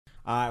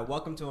All right,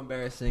 welcome to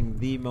Embarrassing,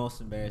 the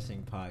most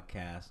embarrassing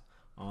podcast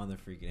on the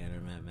freaking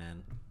internet,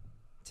 man.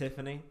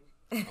 Tiffany,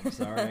 I'm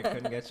sorry I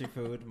couldn't get you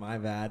food. My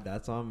bad.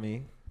 That's on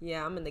me.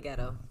 Yeah, I'm in the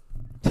ghetto.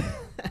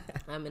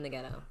 I'm in the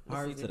ghetto. How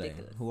are you today?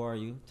 Ridiculous. Who are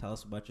you? Tell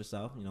us about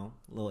yourself. You know,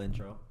 a little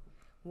intro.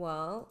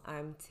 Well,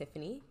 I'm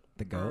Tiffany.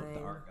 The GOAT,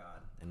 the art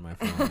god in my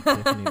phone.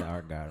 Tiffany, the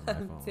art god in my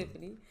phone.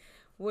 Tiffany.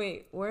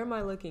 Wait, where am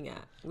I looking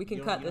at? We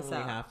can cut this out. You don't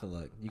really have to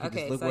look. You can Okay,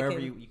 just look so wherever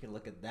you can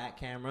look at that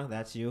camera.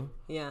 That's you.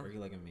 Yeah. Or you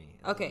can look at me.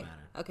 It Okay. doesn't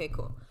matter. Okay,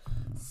 cool.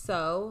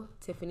 So,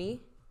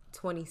 Tiffany,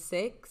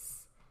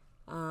 26.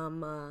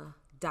 I'm a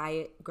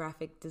diet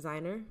graphic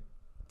designer.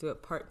 Do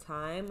it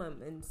part-time.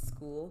 I'm in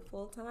school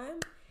full-time.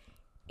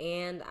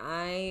 And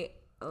I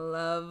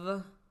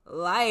love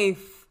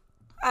life.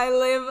 I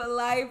live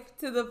life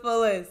to the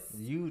fullest.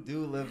 You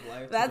do live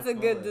life. That's to a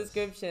the good fullest.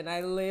 description. I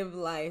live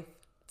life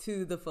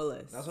to the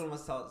fullest. That's what I'm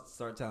gonna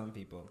start telling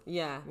people.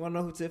 Yeah. You wanna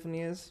know who Tiffany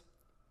is?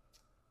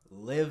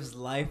 Lives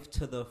life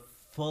to the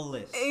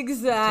fullest.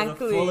 Exactly.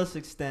 To the fullest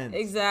extent.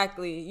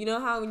 Exactly. You know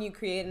how when you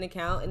create an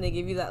account and they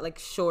give you that like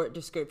short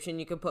description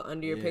you can put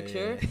under your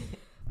picture? Yeah.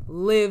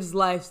 Lives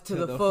life to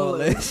the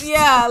fullest. fullest.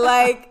 Yeah,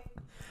 like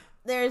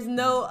there's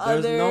no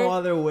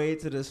other way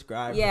to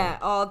describe Yeah,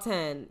 it. all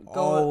 10.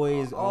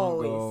 Always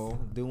on go,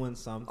 doing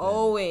something.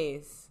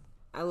 Always.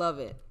 I love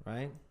it.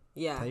 Right?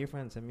 Yeah. Tell your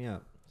friends, hit me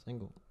up.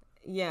 Single.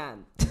 Yeah.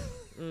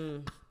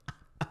 Can't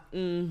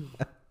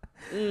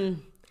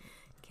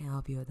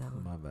help you with that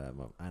one. My bad.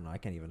 I know I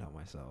can't even help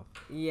myself.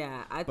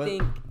 Yeah, I But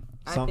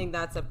think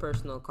that's a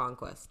personal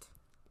conquest.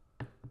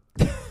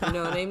 You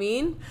know what I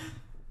mean?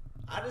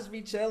 I just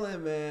be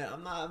chilling, man.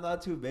 I'm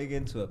not too big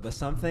into it. But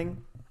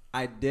something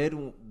I did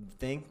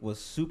think was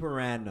super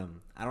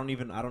random. I don't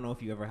know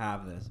if you ever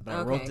have this, but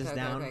I wrote this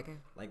down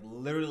like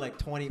literally like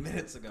 20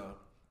 minutes ago.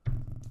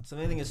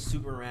 Something is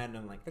super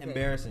random, like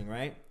embarrassing,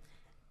 right?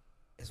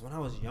 Is when I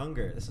was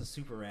younger. This is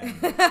super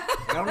random.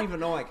 I don't even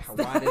know like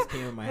why this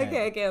came in my head.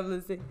 Okay, I'm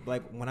listening.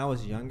 Like when I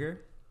was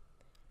younger,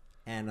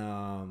 and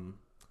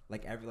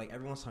like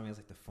everyone's telling me I was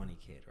like the funny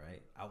kid,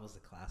 right? I was the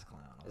class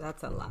clown.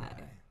 That's a lie.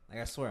 Guy. Like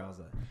I swear I was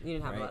You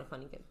didn't have a lot of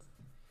funny kids.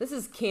 This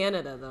is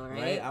Canada though,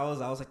 right? I was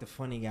like the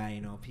funny guy,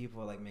 you know.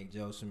 People like make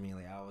jokes with me,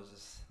 like I was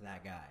just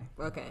that guy.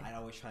 Okay. I'd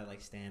always try to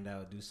like stand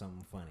out, do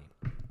something funny,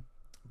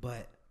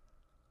 but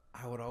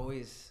I would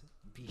always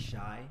be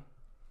shy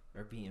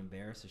or be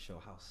embarrassed to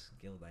show how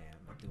skilled I am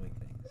at doing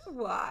things.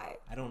 Why?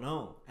 I don't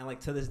know. And like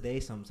to this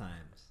day,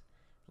 sometimes,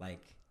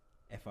 like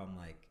if I'm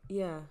like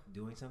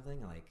doing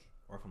something, like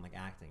or if I'm like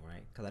acting,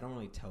 right? Because I don't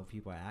really tell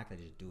people I act. I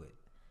just do it.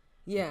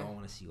 Yeah. Like, I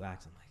want to see you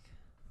act. I'm like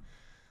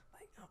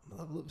I'm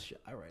a little shy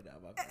right now.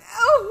 My bad.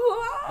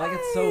 Why? Like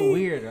it's so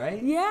weird,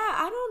 right? Yeah,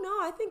 I don't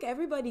know. I think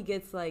everybody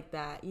gets like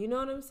that. You know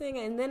what I'm saying?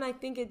 And then I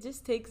think it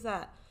just takes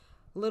that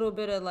little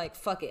bit of like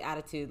fuck it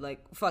attitude, like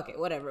fuck it,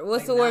 whatever.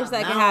 What's the worst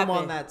that can happen?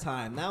 I'm on that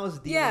time. That was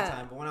demon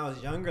time. But when I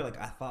was younger, like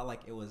I thought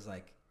like it was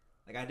like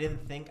I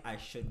didn't think I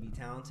should be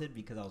talented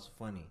because I was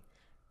funny.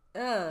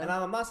 And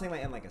I'm not saying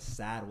like in like a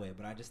sad way,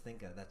 but I just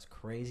think that's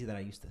crazy that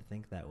I used to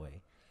think that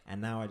way,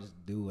 and now I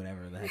just do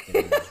whatever the heck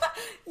it is.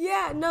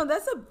 Yeah, no,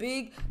 that's a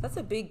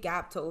big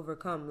gap to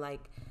overcome.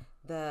 Like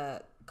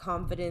the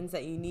confidence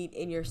that you need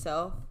in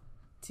yourself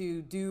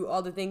to do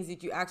all the things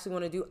that you actually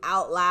want to do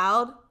out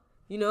loud.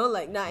 You know,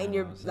 like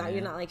you're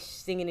not like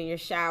singing in your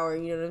shower.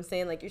 You know what I'm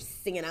saying? Like you're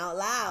singing out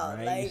loud.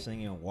 Right, like, you're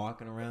singing,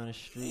 walking around the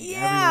street.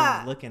 Yeah,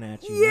 everyone's looking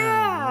at you.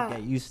 Yeah, now,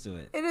 get used to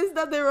it. And there's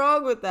nothing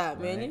wrong with that,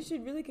 man. Right. You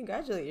should really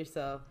congratulate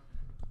yourself.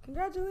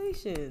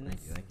 Congratulations.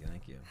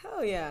 Thank you.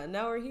 Hell yeah!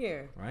 Now we're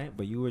here. Right,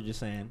 but you were just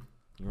saying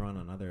you were on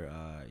another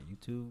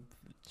YouTube.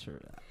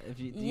 Sure.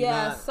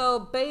 So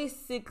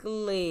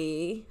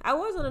basically, I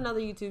was on another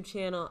YouTube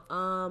channel.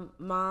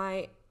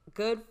 My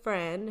good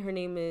friend, her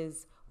name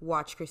is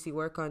Watch Chrissy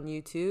Work on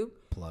YouTube.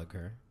 Plug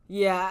her.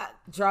 Yeah,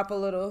 drop a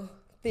little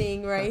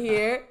thing right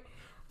here.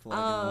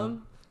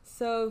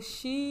 So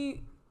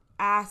she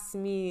asked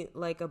me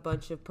like a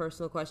bunch of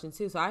personal questions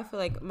too. So I feel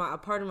like a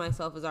part of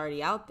myself is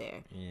already out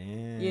there.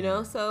 Yeah. You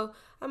know, so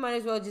I might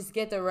as well just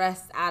get the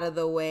rest out of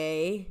the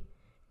way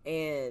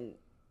and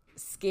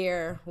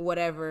scare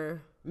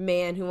whatever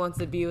man who wants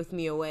to be with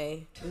me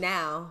away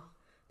now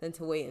than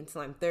to wait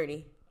until I'm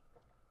 30.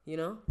 You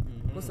know?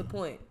 Mm-hmm. What's the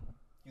point?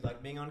 You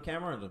like being on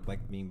camera or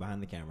like being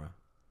behind the camera?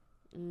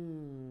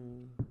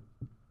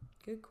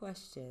 Good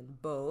question.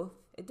 Both.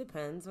 It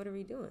depends. What are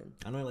we doing?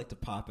 I know you like to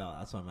pop out.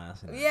 That's why I'm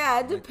asking. Yeah,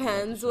 it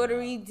depends. What are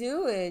we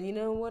doing? You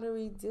know, what are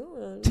we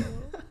doing? You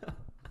know?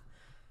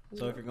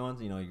 So if you're going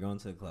to, you're going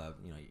to the club,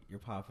 you're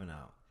popping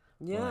out.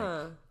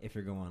 Yeah. Like, if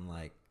you're going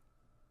like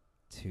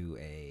to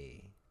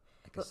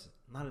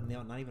not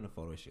even a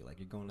photo shoot, like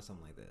you're going to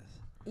something like this.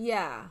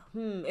 Yeah.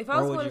 If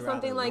I was going to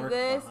something like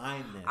this,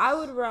 I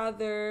would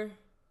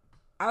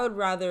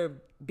rather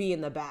be in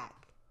the back.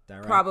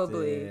 Directed,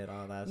 probably.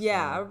 All that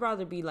yeah, stuff. I would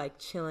rather be like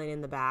chilling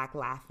in the back,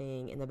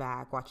 laughing in the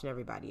back, watching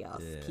everybody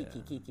else. Yeah.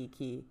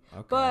 Kiki.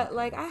 Okay, but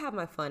like I have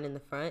my fun in the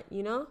front,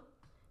 you know?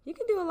 You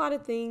can do a lot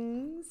of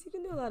things. You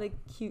can do a lot of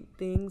cute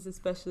things,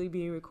 especially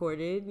being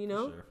recorded, you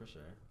know? For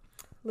sure.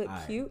 Look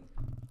cute.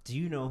 Do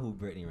you know who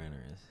Brittany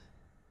Renner is?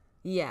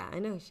 Yeah, I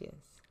know who she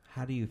is.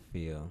 How do you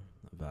feel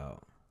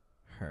about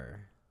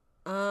her?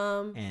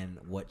 And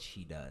what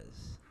she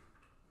does?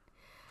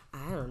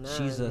 I don't know.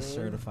 She's a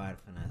certified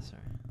finesser.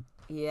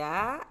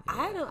 Yeah,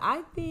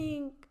 I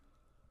think.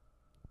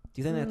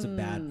 Do you think that's a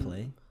bad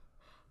play?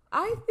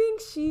 I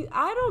think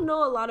I don't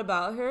know a lot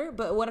about her,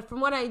 but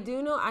from what I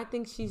do know, I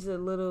think she's a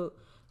little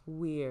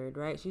weird,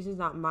 right? She's just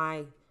not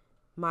my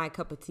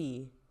cup of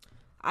tea.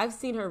 I've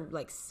seen her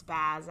like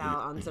spaz out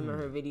on some of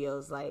her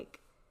videos. Like,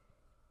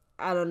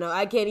 I don't know.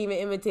 I can't even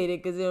imitate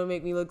it because it'll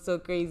make me look so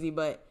crazy.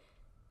 But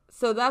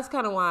so that's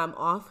kind of why I'm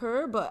off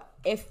her. But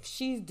if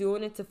she's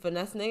doing it to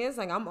finesse niggas,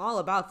 like, I'm all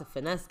about the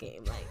finesse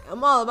game. Like,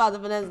 I'm all about the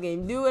finesse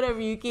game. Do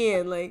whatever you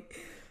can. Like,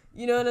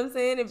 you know what I'm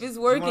saying? If it's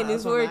working,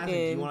 it's working.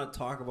 Do you want to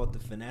talk about the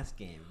finesse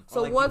game?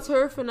 So like, what's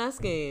her finesse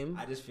game?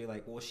 I just feel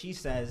like, well, she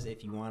says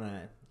if you want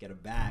to get a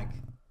bag,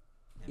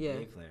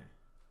 NBA player.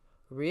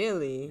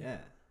 Really? Yeah.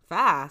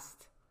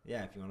 Fast?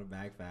 Yeah, if you want a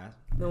bag fast.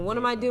 Then what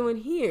am I doing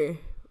here?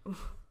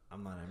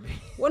 I'm not NBA.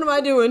 What am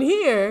I doing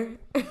here?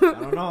 I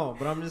don't know,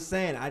 but I'm just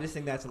saying. I just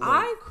think that's a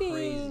little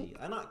crazy.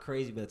 Not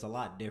crazy, but it's a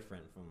lot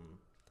different from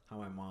how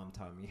my mom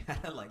taught me how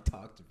to like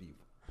talk to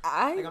people.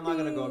 I'm not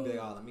gonna go and be like,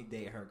 oh, let me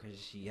date her because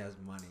she has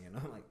money, and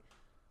I'm like,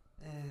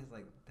 it's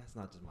like that's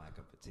not just my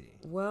cup of tea.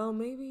 Well,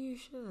 maybe you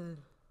should.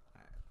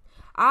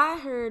 I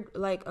heard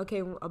like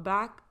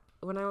back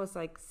when I was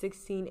like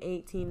 16,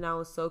 18, and I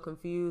was so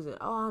confused and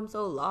I'm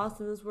so lost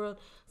in this world.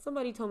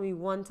 Somebody told me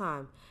one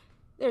time,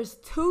 there's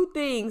 2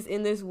 things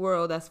in this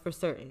world that's for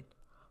certain: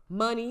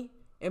 money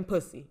and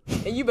pussy,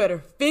 and you better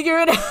figure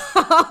it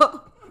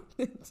out.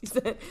 She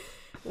said,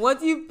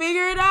 once you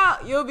figure it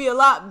out, you'll be a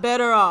lot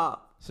better off.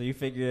 So you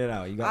figured it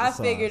out. You got. I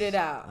figured it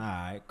out. All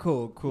right,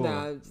 cool. No,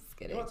 I'm just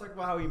kidding. You want to talk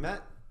about how we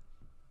met?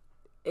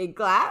 In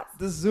class?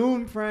 The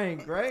Zoom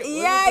prank, right?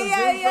 Yeah.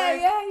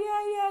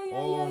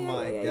 Oh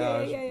my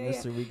gosh,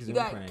 Mr. Weeks Zoom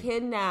prank. You got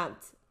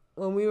kidnapped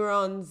when we were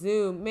on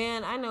Zoom.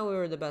 Man, I know we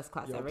were the best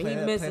class ever. He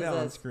misses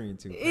us. On screen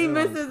too. He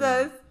misses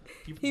us.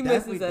 He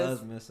misses us.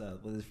 Does miss us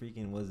with his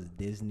freaking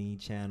Disney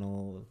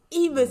Channel.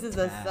 He misses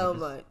us so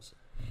much.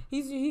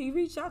 He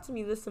reached out to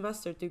me this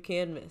semester through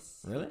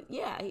Canvas. Really?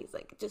 Yeah, he's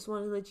like, just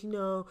wanted to let you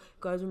know,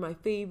 guys are my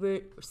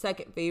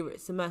second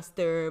favorite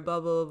semester, blah,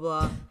 blah,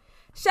 blah.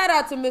 Shout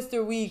out to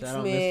Mr. Weeks,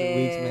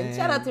 man.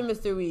 Shout out to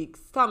Mr. Weeks.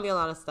 Taught me a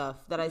lot of stuff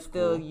that I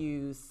still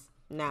use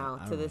now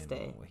to this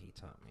day. Know what he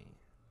taught me.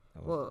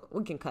 Well,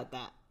 we can cut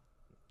that.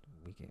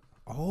 We can.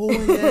 Oh,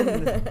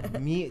 and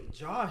then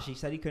Josh, he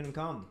said he couldn't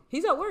come.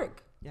 He's at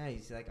work. Yeah,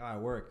 he's like, I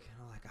work.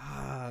 And I'm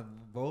like,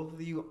 both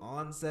of you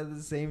on set at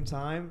the same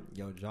time?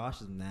 Yo, Josh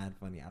is mad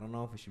funny. I don't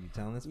know if we should be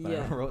telling this, but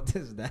I wrote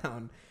this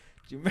down.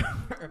 Do you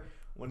remember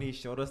when he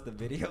showed us the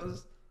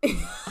videos?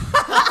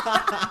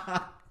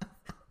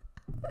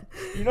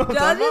 You know what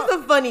Josh is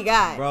a funny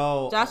guy.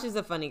 Bro. Josh is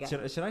a funny guy.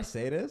 Should I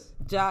say this?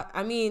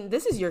 I mean,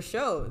 this is your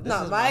show. This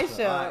not is my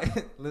show.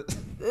 This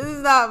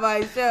is not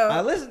my show.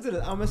 I listened to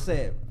this. I'm going to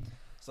say it.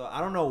 So I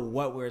don't know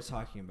what we're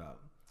talking about,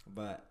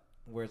 but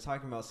we're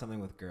talking about something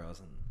with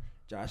girls, and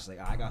Josh's like,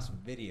 I got some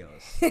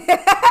videos.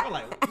 We're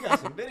like, you got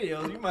some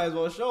videos? You might as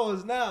well show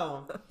us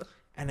now.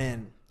 And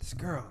then this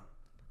girl,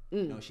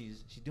 you know,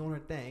 she's doing her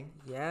thing.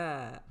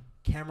 Yeah.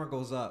 Camera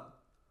goes up.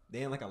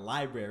 They in like a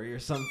library or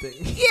something.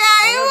 Yeah,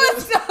 it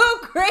was so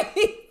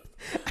great.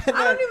 I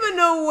don't even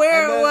know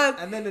where it was.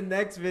 And then the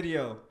next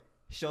video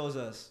shows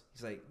us.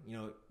 He's like, you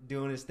know,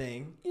 doing his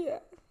thing. Yeah.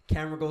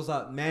 Camera goes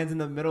up. Man's in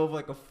the middle of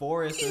like a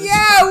forest.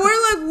 Yeah, we're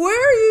like,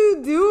 where are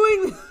you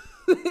doing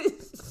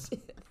this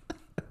shit?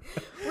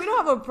 We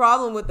don't have a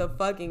problem with the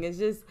fucking. It's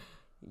just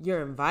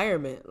your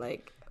environment.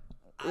 Like,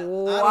 why?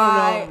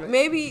 I don't know.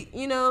 Maybe,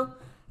 you know,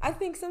 I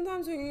think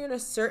sometimes when you're in a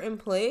certain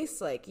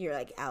place, like you're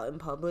like out in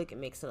public, it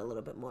makes it a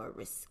little bit more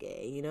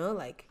risque, you know?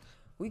 Like,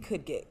 we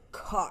could get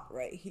caught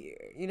right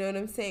here. You know what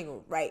I'm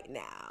saying? Right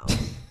now.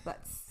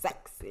 That's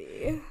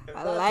sexy.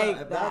 I like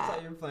that. If that's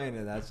how you're playing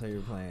it, that's how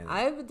you're playing it.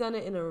 I've done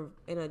it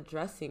in a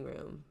dressing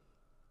room.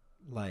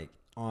 Like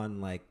on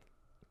like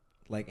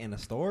in a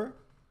store?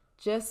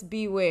 Just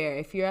beware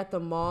if you're at the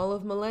Mall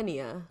of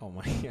Millennia. Oh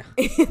my god.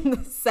 In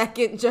the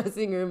second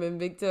dressing room in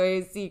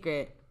Victoria's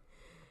Secret.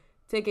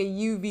 Take a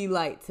UV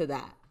light to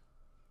that.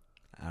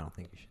 I don't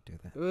think you should do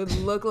that. It would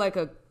look like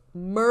a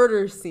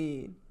murder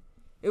scene.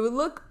 It would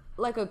look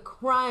like a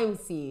crime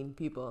scene,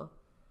 people.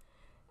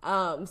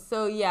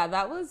 So yeah,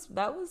 that was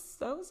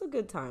a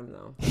good time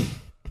though.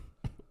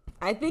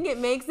 I think it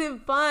makes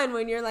it fun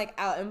when you're like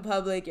out in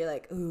public. You're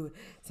like, ooh,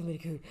 somebody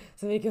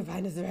could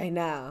find us right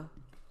now.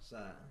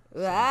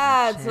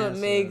 That's what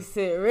makes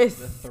it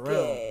risky.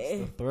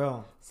 The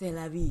thrill. C'est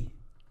la vie.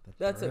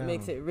 That's what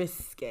makes it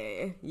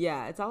risky.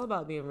 Yeah, it's all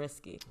about being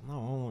risky.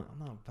 No, I'm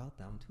not about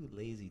that. I'm too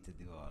lazy to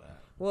do all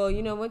that. Well,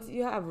 you know, once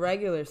you have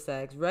regular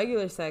sex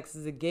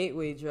is a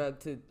gateway drug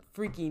to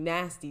freaky,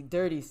 nasty,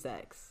 dirty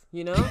sex.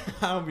 You know?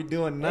 I don't be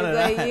doing none of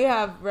like that. You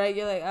have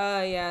regular, like,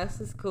 oh yeah,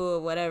 this is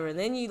cool, whatever. And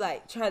then you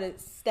like try to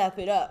step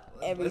it up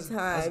every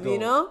time, you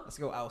know? Let's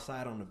go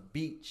outside on the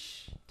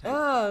beach.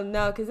 Oh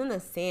no, because then the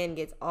sand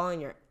gets all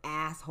in your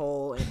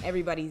asshole and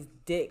everybody's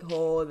dick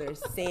hole. And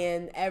there's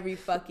sand every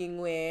fucking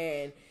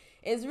where, and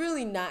it's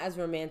really not as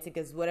romantic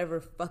as whatever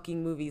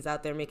fucking movies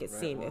out there make it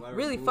seem. It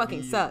really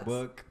fucking sucks.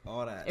 Book,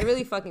 all that. It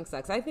really fucking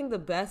sucks. I think the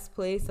best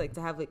place like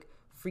to have like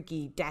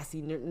freaky,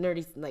 dassy,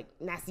 nerdy, like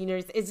nasty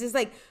nerds. It's just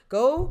like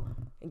go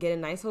and get a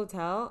nice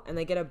hotel and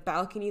like get a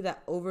balcony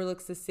that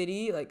overlooks the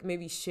city, like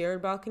maybe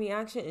shared balcony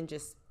action, and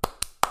just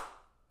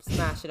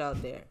smash it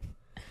out there.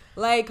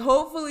 Like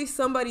hopefully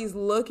somebody's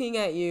looking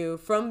at you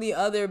from the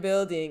other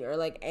building or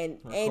like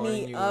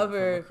any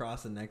other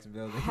across the next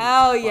building.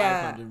 Hell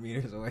yeah, 500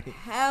 meters away.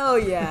 Hell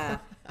yeah.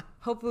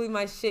 Hopefully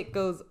my shit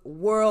goes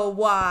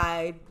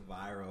worldwide.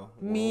 Viral.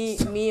 Me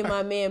and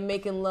my man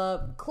making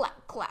love.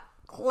 Clap, clap,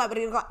 clap,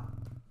 clap.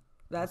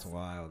 That's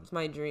wild. It's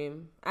my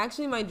dream.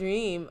 Actually, my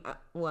dream, a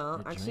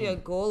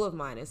goal of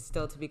mine is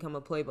still to become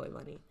a Playboy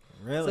bunny.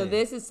 Really? So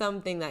this is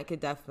something that could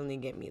definitely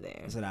get me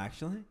there. Is it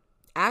actually?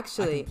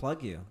 Actually. I can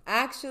plug you.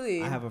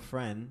 Actually. I have a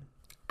friend.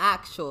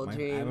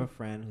 Dream. I have a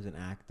friend who's an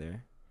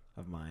actor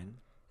of mine.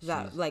 Is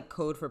that like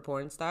code for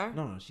porn star?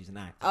 No, she's an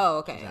actor. Oh,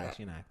 okay. She's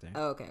actually an actor.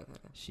 Oh, okay.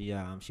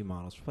 She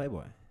models for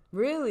Playboy.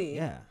 Really?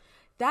 Yeah.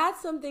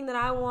 That's something that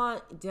I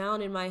want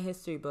down in my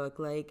history book.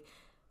 Like,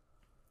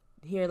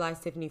 here lies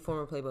Tiffany,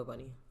 former Playboy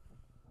bunny.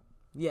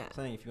 Yeah. I'm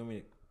saying if you want me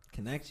to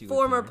connect you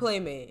former with her,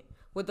 playmate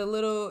with a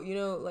little,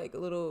 like a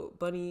little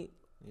bunny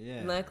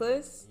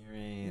necklace.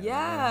 Earring,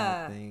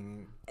 yeah.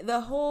 Thing.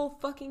 The whole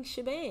fucking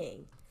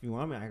shebang. If you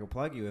want me, I can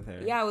plug you with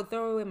her. Yeah, I would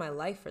throw away my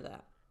life for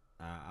that.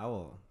 I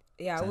will.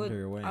 Yeah,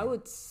 I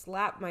would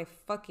slap my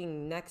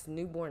fucking next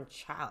newborn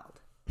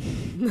child.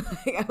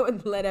 Like, I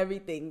would let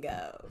everything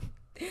go.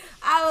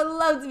 I would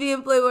love to be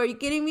in Playboy. Are you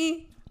kidding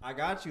me? I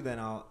got you. Then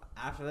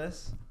after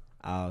this,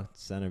 I'll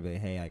send her. Be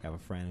hey, like I have a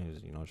friend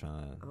who's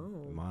trying to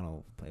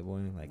model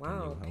Playboy. Like,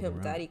 wow,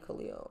 pimp daddy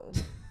Khalil.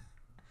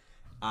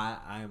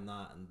 I am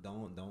not.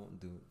 Don't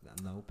do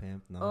no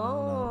pimp. No.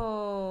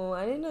 Oh,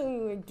 I didn't know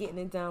you were getting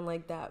it down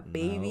like that,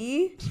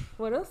 baby. No.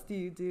 What else do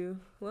you do?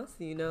 What else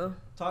do you know?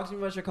 Talk to me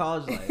about your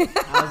college life.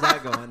 How's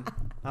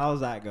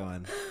that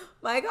going?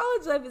 My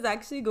college life is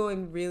actually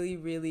going really,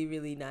 really,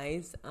 really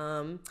nice.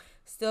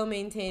 Still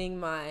maintaining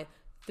my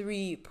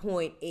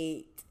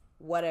 3.8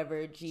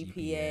 whatever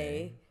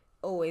GPA.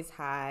 Always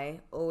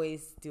high.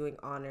 Always doing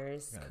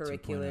honors,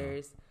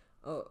 curriculars.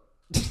 2.0. Oh.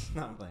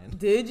 Not playing.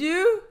 Did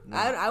you? No.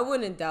 I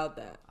wouldn't doubt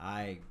that.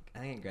 I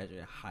think I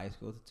graduated high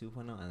school to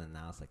 2.0, and then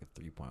now it's like a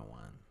 3.1.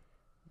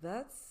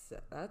 That's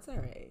all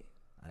right.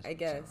 I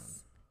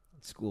guess.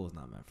 School is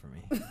not meant for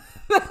me.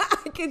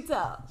 I could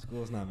tell.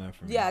 School's not meant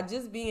for me. Yeah,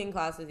 just being in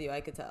class with you,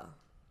 I could tell.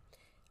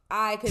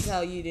 I could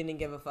tell you didn't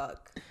give a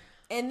fuck.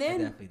 And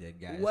then, I definitely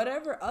did, guys.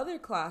 Whatever other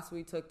class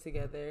we took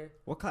together.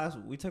 What class?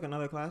 We took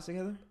another class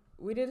together?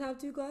 We didn't have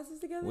 2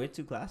 classes together? We had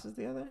 2 classes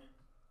together?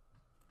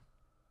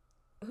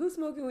 Who's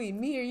smoking weed?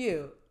 Me or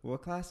you?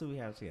 What class did we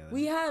have together?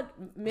 We had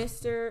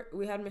Mr.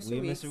 Weeks.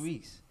 Mr.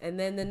 Weeks. And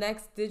then the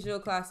next digital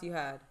class you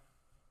had.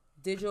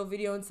 Digital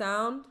video and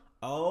sound.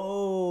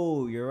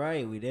 Oh, you're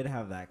right. We did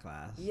have that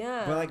class.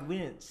 Yeah. But like we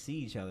didn't see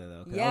each other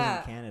though. Because I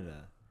was in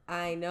Canada.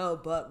 I know,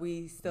 but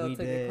we still took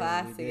the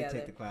class together. We did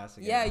take the class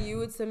together. Yeah, you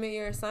would submit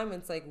your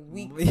assignments like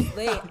weeks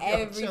late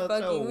every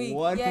fucking week.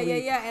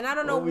 Yeah. And I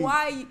don't know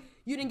why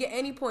you didn't get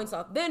any points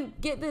off. Then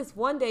get this.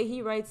 One day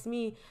he writes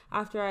me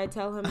after I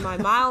tell him my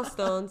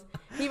milestones.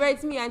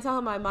 I tell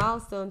him my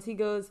milestones. He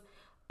goes,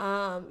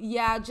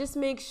 just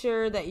make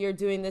sure that you're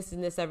doing this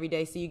and this every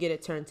day so you get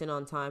it turned in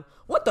on time.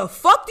 What the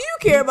fuck do you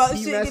care about?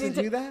 He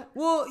messaged you that?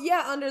 Well,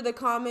 yeah, under the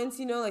comments,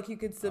 like you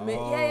could submit.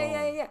 Oh.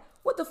 Yeah.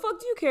 What the fuck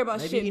do you care about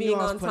shit being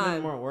on time? Maybe he putting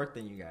in more work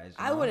than you guys.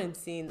 I wasn't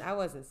seeing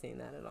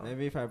that at all.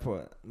 Maybe if I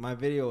put my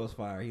video was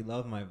fire. He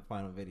loved my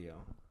final video.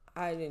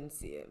 I didn't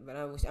see it, but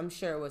I'm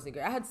sure it wasn't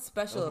great. I had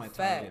special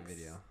effects.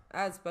 Video.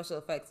 I had special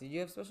effects. Did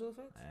you have special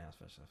effects? I had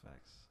special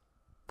effects,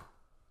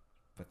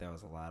 but there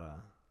was a lot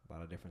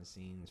of different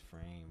scenes,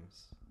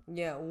 frames.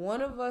 Yeah,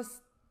 one of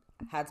us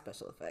had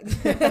special effects.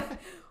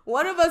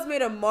 One of us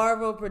made a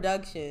Marvel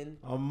production.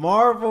 A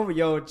Marvel,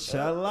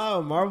 chill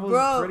out.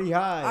 Marvel's pretty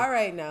high. All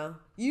right, now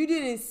you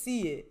didn't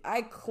see it.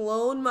 I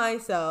cloned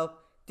myself,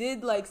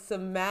 did like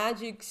some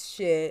magic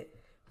shit.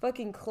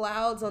 Fucking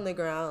clouds on the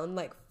ground,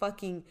 like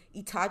fucking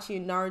Itachi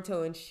and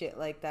Naruto and shit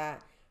like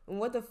that. And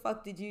what the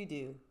fuck did you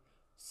do?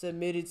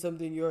 Submitted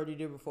something you already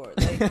did before.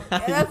 Like,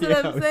 that's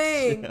what I'm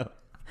saying. Chill.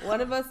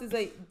 One of us is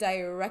a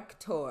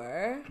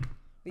director.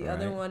 The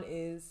other one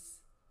is...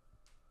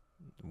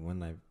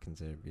 One I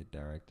consider to be a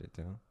director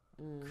too.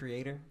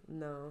 Creator?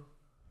 No.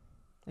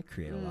 I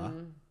create a lot.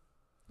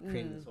 I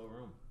created this whole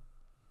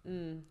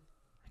room.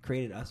 I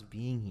created us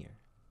being here.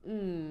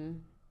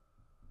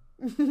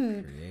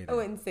 I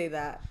wouldn't say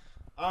that.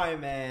 All right,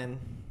 man.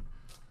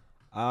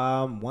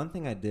 One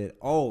thing I did.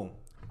 Oh,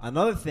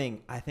 another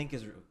thing I think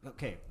is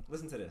okay.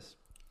 Listen to this.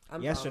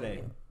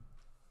 Yesterday,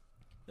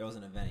 there was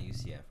an event at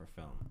UCF for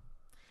film.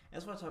 I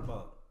just want to talk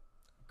about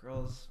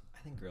girls.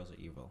 I think girls are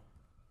evil.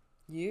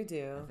 You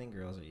do. I think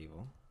girls are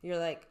evil. You're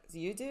like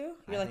you do.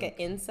 You're like an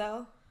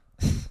incel.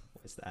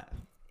 What's that?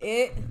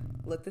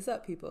 Look this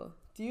up, people.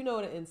 Do you know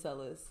what an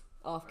incel is?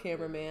 Off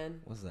camera,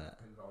 man. What's that?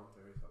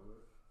 Involuntary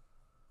celibate.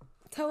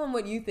 Tell him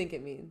what you think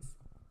it means.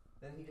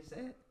 Didn't he just say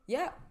it?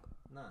 Yeah.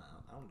 Nah,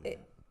 I don't do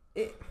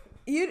that.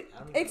 You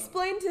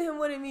explain to him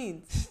what it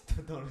means.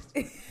 don't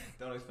explain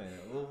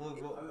it. We'll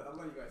I'll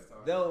let you guys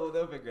talk.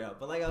 They'll figure it out.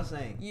 But like I was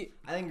saying,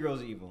 I think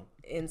girls are evil.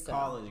 Incel.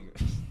 College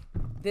girls.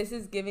 This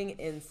is giving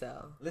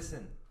incel.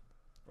 Listen,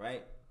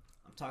 right?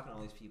 I'm talking to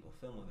all these people.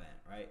 Film event,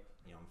 right?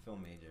 You know, I'm a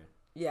film major.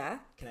 Yeah.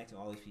 Connecting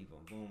all these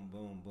people. Boom,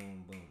 boom,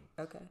 boom, boom.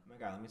 Okay. Oh my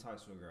God, let me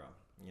talk to a girl.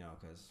 You know,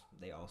 because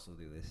they also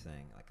do this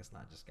thing. Like, it's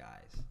not just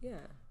guys.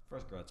 Yeah.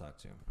 First girl I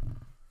talked to.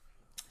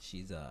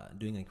 She's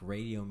doing like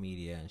radio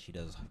media, and she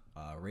does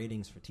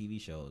ratings for TV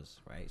shows,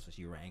 right? So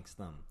she ranks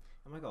them.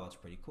 I'm like, oh, that's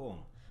pretty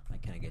cool. I'm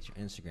like, can I get your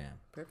Instagram?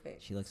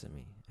 Perfect. She looks at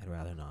me. I'd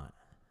rather not.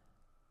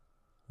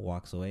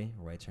 Walks away,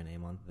 writes her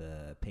name on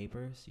the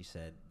paper. She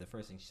said, the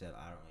first thing she said,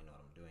 I don't really know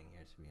what I'm doing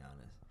here, to be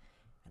honest.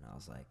 And I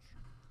was like,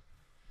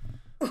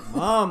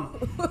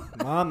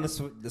 Mom, this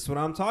is what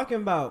I'm talking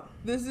about.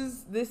 This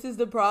is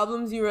the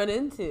problems you run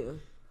into.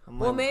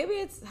 Well, maybe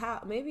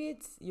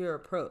it's your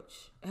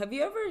approach. Have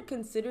you ever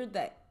considered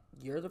that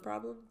you're the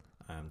problem?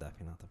 I'm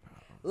definitely not the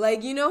problem.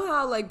 Like, you know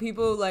how like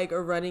people like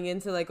are running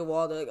into like a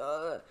wall. They're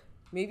like,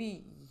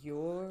 maybe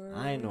you're.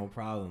 I ain't no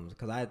problems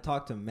because I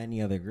talked to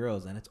many other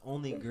girls, and it's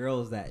only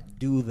girls that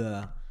do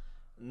the.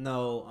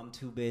 No, I'm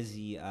too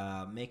busy.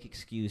 Make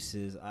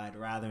excuses. I'd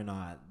rather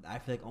not. I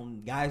feel like only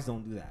guys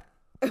don't do that.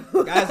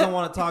 Guys don't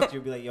want to talk to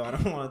you. Be like, yo, I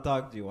don't want to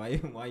talk to you. Why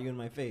you in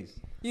my face?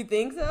 You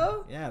think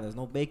so? Yeah, there's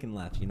no bacon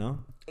left. You know.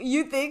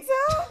 You think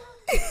so?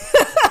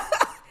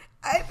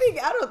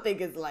 I don't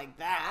think it's like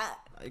that.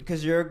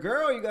 Because you're a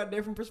girl, you got a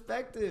different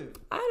perspective.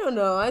 I don't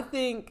know. I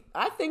think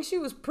she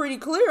was pretty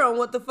clear on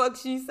what the fuck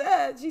she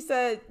said. She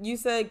said, "You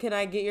said, can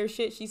I get your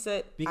shit?" She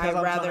said, because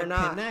I'd rather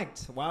not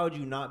connect. Why would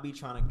you not be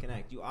trying to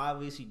connect? You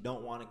obviously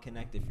don't want to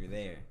connect if you're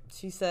there.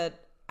 She said,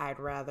 "I'd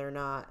rather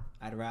not."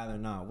 I'd rather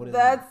not. What is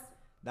that?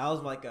 That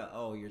was like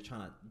you're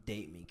trying to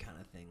date me kind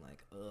of thing.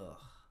 Like, ugh.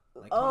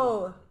 Like,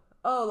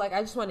 like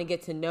I just want to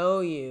get to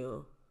know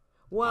you.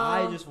 Well,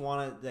 I just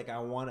wanted, I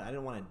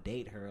didn't want to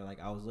date her. Like,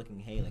 I was looking,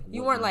 hey, like,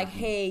 you weren't like,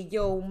 hey,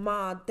 yo,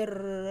 ma,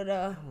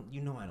 you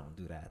know I don't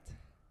do that.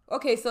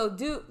 Okay, so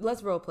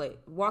let's role play.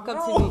 Walk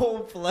up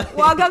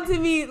to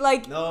me,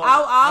 like, no,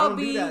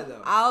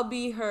 I'll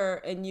be her,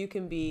 and you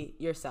can be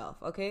yourself,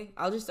 okay?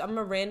 I'm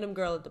a random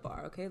girl at the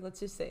bar, okay? Let's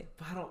just say.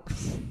 But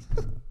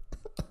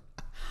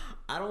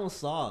I don't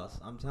sauce.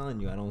 I'm telling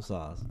you, I don't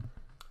sauce.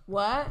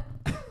 What?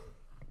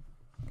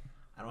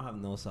 I don't have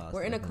no sauce.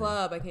 We're in a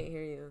club. I can't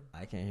hear you.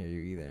 I can't hear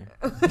you either.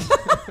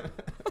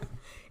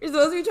 You're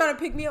supposed to be trying to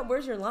pick me up.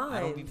 Where's your line? I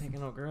don't be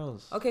picking up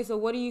girls. Okay, so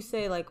what do you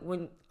say like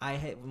when... I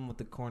hit them with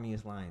the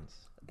corniest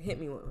lines. Hit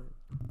me with one.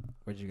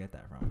 Where'd you get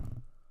that from?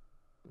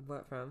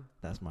 What from?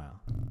 That smile.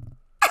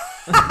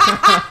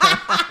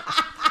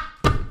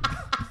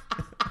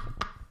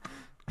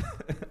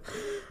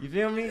 You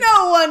feel me?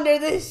 No wonder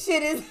this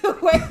shit is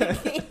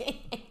working.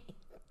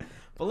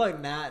 But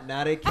look,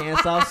 now they can't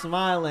stop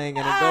smiling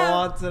and go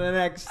on to the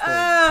next thing.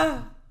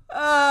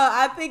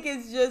 I think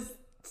it's just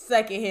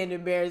secondhand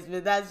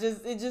embarrassment.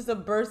 It's just a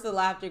burst of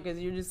laughter because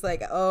you're just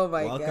like, oh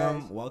my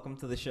gosh. Welcome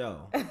to the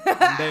show.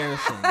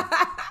 Embarrassing.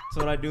 That's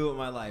what I do with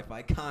my life.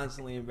 I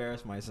constantly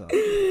embarrass myself.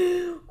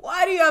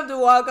 Why do you have to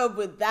walk up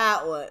with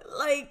that one?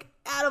 Like,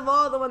 out of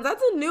all the ones,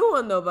 that's a new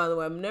one though. By the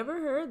way, I've never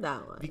heard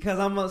that one. Because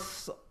I'm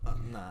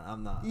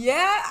not.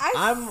 Yeah,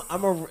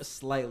 I'm a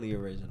slightly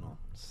original.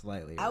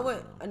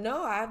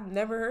 I've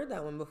never heard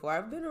that one before.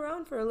 I've been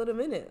around for a little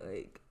minute.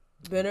 Like,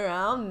 been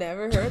around,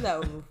 never heard that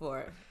one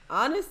before.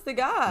 Honest to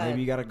God.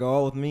 Maybe you gotta go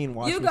out with me and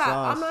watch sauce.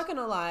 I'm not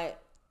gonna lie.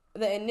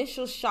 The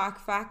initial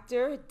shock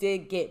factor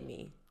did get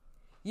me.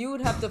 You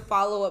would have to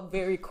follow up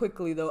very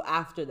quickly though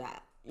after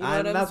that. You know what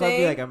I'm saying? That's what I'd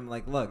be like. I'm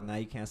like, look, now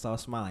you can't stop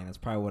smiling. That's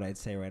probably what I'd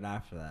say right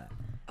after that.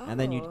 Oh. And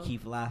then you'd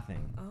keep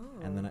laughing. Oh.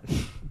 And then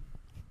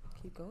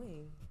keep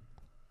going.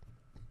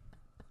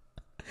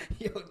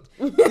 Yo,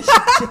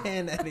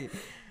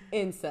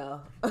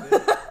 Incel.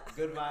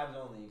 Good vibes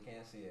only. You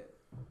can't see it.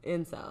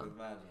 Incel. Good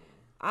vibes only.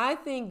 I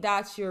think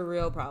that's your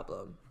real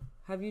problem.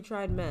 Have you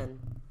tried men?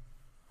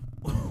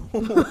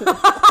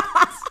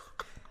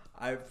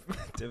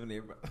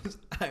 Tiffany,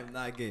 I'm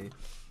not gay.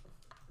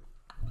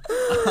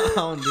 I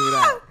don't do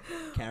that.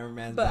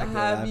 Cameraman's but back there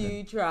have laughing.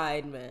 you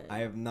tried men? I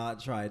have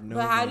not tried no.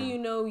 But how do you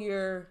know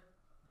you're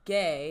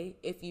gay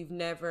if you've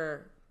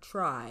never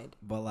tried?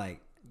 But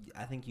like,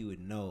 I think you would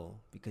know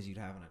because you'd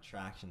have an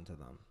attraction to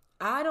them.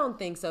 I don't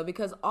think so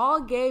because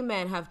all gay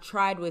men have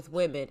tried with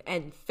women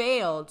and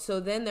failed. So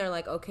then they're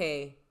like,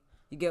 okay,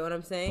 you get what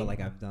I'm saying? But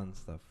like, I've done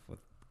stuff with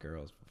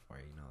girls before.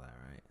 You know that,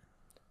 right?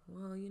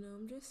 Well,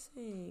 I'm just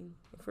saying,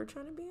 if we're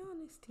trying to be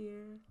honest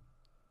here,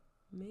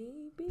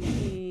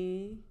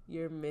 maybe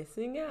you're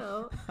missing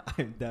out.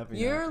 I'm definitely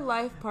your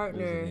life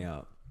partner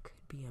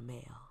could be a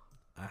male.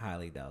 I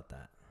highly doubt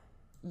that.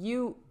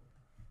 You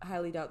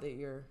highly doubt that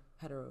you're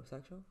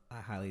heterosexual? I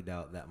highly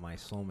doubt that my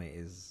soulmate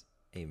is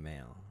a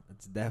male.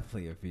 It's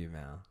definitely a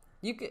female.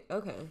 You could,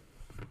 okay.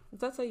 If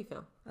that's how you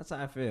feel. That's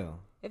how I feel.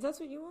 If that's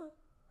what you want.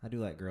 I do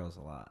like girls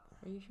a lot.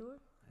 Are you sure?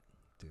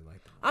 I do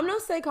like them. I'm no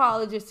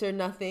psychologist or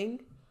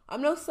nothing.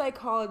 I'm no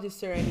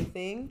psychologist or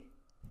anything.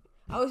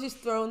 I was just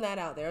throwing that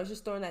out there. I was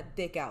just throwing that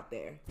dick out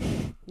there.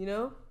 You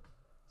know?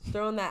 Just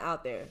throwing that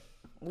out there.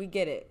 We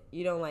get it.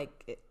 You don't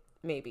like it.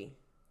 Maybe.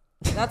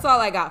 That's all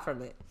I got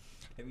from it.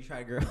 Have you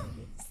tried girls?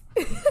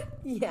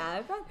 Yeah,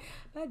 I've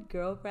had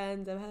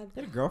girlfriends. You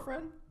had a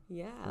girlfriend?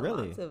 Yeah.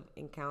 Really? Lots of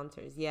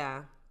encounters.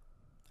 Yeah.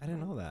 I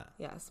didn't know that.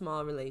 Yeah, a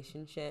small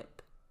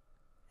relationship.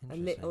 A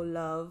little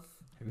love.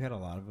 Have you had a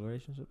lot of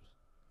relationships?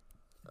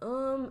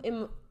 I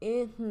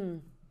guess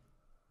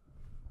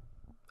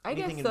so.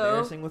 Anything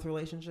embarrassing with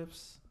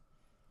relationships?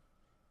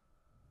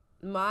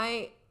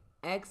 My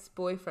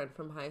ex-boyfriend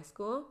from high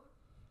school.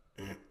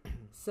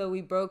 So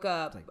we broke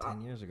up. It's like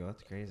 10 years ago.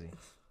 That's crazy.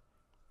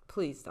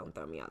 Please don't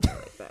throw me out there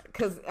like that.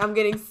 Because I'm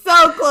getting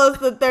so close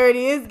to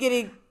 30. It's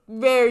getting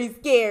very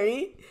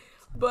scary.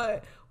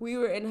 But we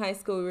were in high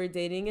school. We were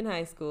dating in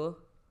high school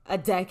a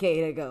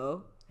decade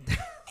ago.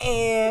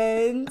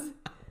 And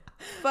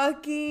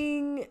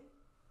fucking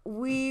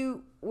we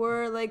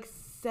were like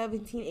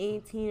 17,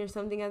 18 or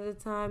something at the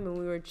time. And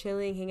we were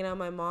chilling, hanging out at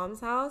my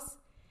mom's house.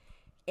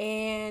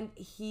 And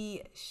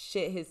he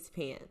shit his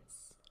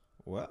pants.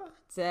 What?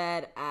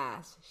 Dead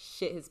ass.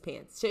 Shit his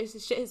pants. Shit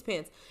his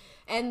pants.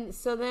 And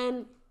so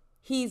then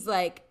he's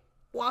like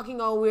walking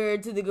all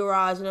weird to the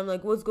garage. And I'm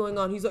like, what's going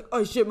on? He's like,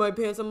 I shit my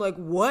pants. I'm like,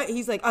 what?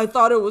 He's like, I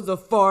thought it was a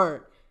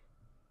fart.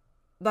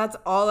 That's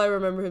all I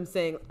remember him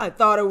saying. I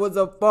thought it was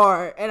a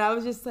fart. And I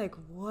was just like,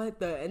 what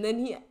the? And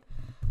then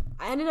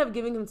I ended up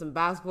giving him some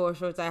basketball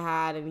shorts I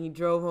had, and he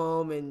drove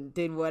home and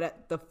did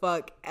what the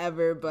fuck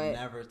ever. But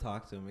never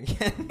talk to him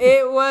again.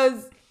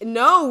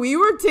 We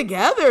were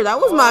together. That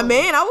was my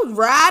man. I was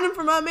riding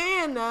for my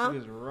man now. He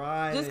was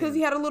riding. Just because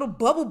he had a little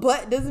bubble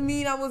butt doesn't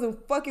mean I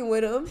wasn't fucking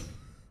with him.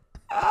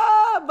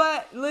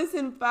 But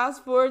listen,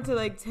 fast forward to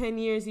like 10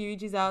 years, he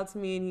reaches out to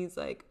me and he's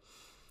like,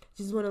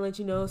 just want to let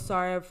you know,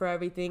 sorry for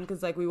everything.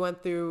 Because like we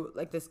went through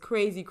like this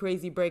crazy,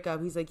 crazy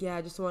breakup. He's like, yeah,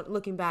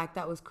 looking back,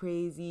 that was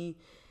crazy.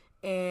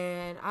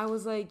 And I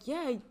was like,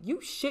 yeah,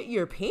 you shit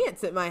your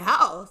pants at my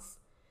house.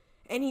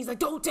 And he's like,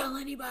 don't tell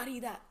anybody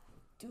that.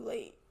 Too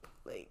late.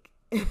 Like,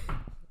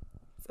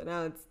 so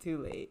now it's too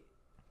late.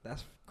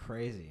 That's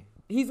crazy.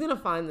 He's going to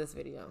find this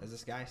video. Is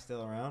this guy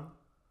still around?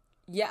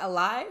 Yeah,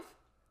 alive?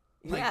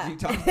 Like, yeah. do you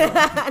talk to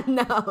him?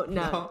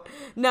 No.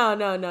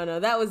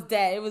 That was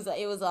dead. It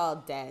was all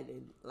dead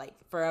and like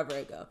forever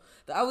ago.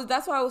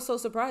 That's why I was so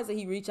surprised that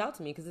he reached out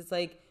to me, because it's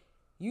like,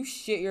 you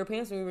shit your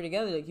pants when we were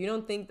together. Like, you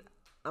don't think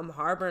I'm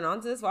harboring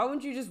onto this? Why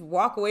wouldn't you just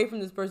walk away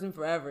from this person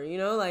forever? You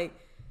know, like,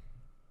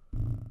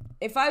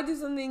 if I do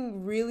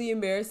something really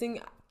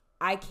embarrassing,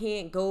 I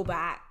can't go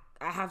back.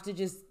 I have to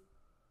just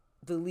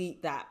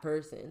delete that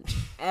person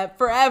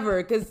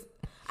forever, because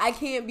I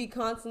can't be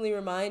constantly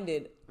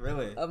reminded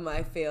of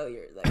my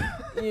failures, like,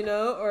 you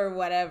know, or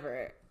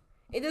whatever.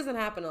 It doesn't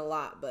happen a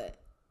lot, but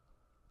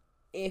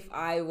if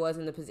I was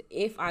in the position,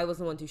 if I was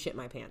the one to shit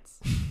my pants,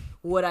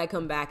 would I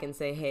come back and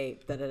say, hey,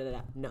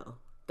 da-da-da-da? No.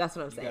 That's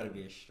what I'm saying. You gotta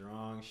be a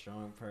strong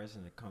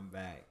person to come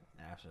back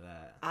after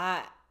that.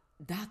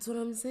 That's what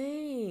I'm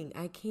saying.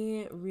 I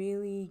can't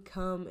really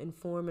come and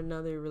form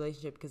another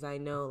relationship because I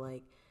know,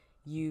 like,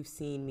 you've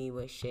seen me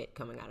with shit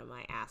coming out of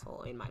my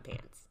asshole in my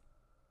pants.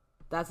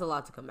 That's a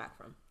lot to come back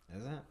from.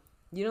 Is it?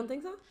 You don't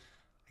think so?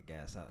 I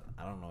guess.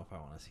 I don't know if I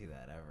want to see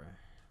that ever.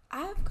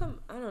 I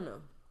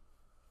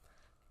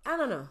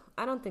don't know.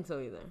 I don't think so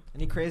either.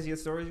 Any crazy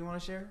stories you want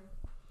to share?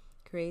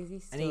 Crazy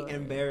stories. Any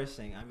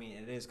embarrassing? I mean,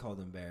 it is called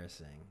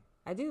embarrassing.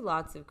 I do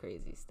lots of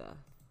crazy stuff.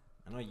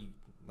 I know you,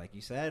 like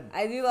you said.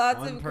 I do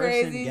lots of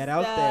crazy get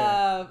stuff.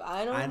 Out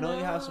there. I know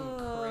you have some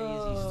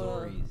crazy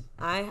stories.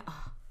 I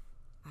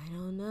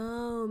don't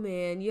know,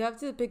 man. You have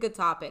to pick a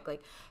topic.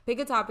 Like, pick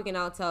a topic and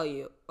I'll tell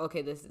you,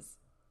 okay, this is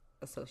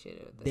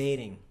associated with this.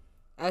 Dating.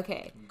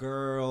 Okay.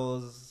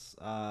 Girls,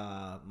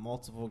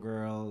 multiple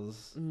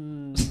girls.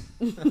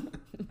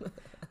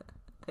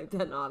 I've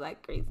done all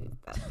that crazy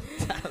stuff.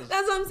 That's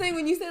what I'm saying.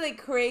 When you say like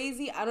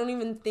crazy, I don't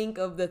even think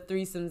of the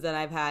threesomes that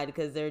I've had,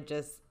 because they're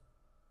just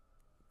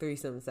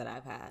threesomes that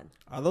I've had.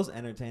 Are those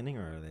entertaining,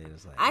 or are they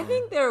just like... I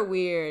think they're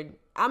weird.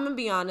 I'm going to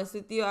be honest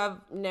with you. I've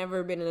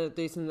never been in a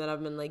threesome that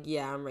I've been like,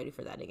 yeah, I'm ready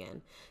for that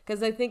again.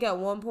 Because I think at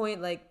one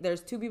point, like,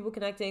 there's two people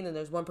connecting, then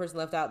there's one person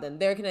left out, then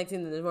they're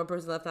connecting, then there's one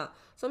person left out.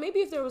 So maybe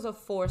if there was a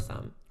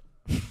foursome,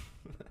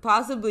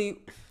 possibly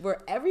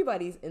where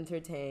everybody's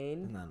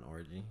entertained. Not an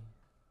orgy.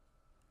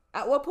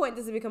 At what point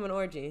does it become an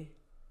orgy?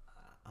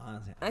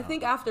 Honestly, I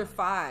think after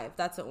 5,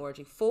 that's an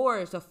orgy. 4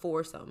 is a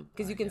foursome,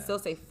 because you can still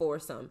say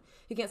foursome.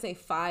 You can't say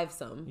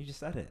fivesome. You just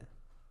said it.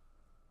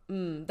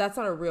 That's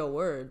not a real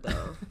word,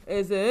 though.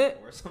 Is it?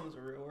 Foursome's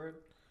a real word?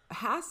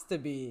 Has to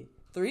be.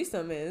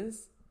 Threesome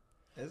is.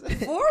 Is it?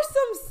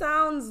 Foursome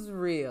sounds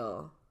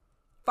real.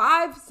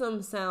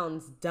 Fivesome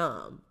sounds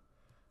dumb.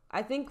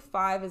 I think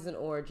 5 is an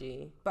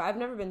orgy, but I've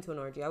never been to an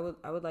orgy. I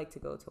would like to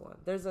go to one.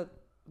 There's a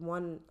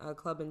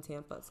club in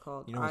Tampa. It's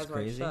called Eyes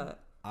Wide Shut.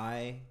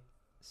 I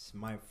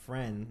my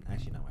friend,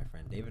 actually not my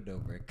friend, David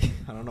Dobrik.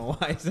 I don't know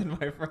why I said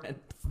my friend.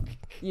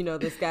 You know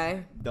this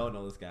guy? Don't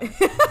know this guy.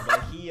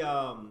 But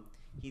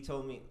he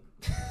told me,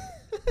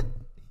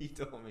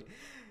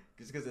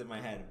 just because in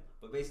my head.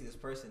 But basically, this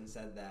person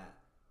said that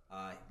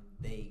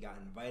they got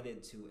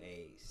invited to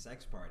a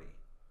sex party.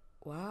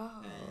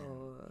 Wow.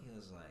 And he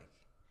was like,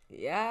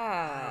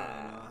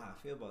 yeah. I don't know how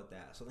I feel about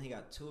that. So then he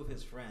got 2 of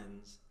his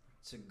friends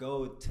to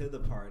go to the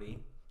party,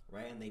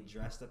 right? And they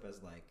dressed up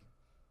as like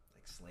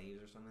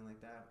slaves or something like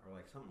that, or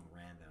like something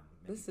random.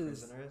 Maybe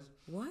prisoners.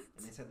 What?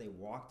 And they said they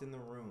walked in the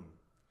room,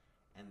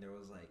 and there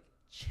was like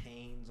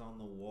chains on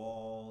the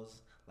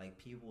walls, like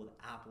people with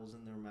apples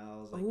in their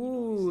mouths. Like,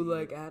 ooh,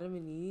 like Adam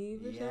and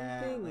Eve or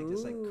something? Like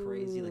just like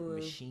crazy like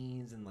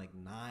machines and like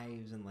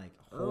knives and like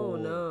oh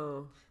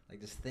no, like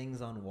just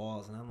things on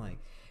walls. And I'm like,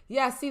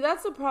 yeah, see,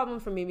 that's the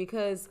problem for me,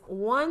 because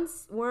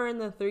once we're in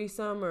the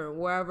threesome or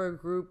wherever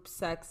group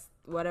sex,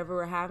 whatever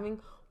we're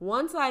having,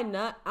 once I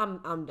nut,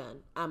 I'm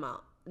done. I'm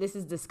out. This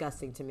is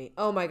disgusting to me.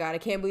 Oh my God, I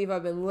can't believe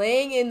I've been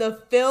laying in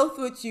the filth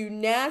with you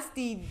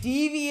nasty,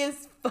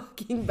 devious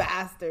fucking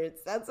bastards.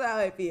 That's how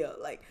I feel.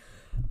 Like,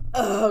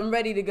 I'm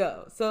ready to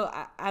go. So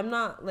I'm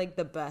not like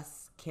the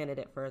best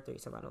candidate for a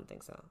threesome. I don't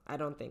think so. I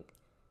don't think.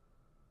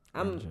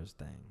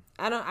 interesting.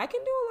 I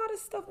can do a lot of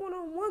stuff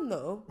one-on-one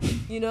though.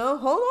 You know?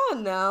 Hold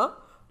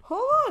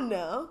on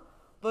now.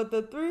 But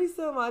the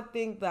threesome, I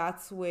think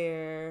that's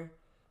where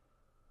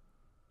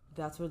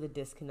the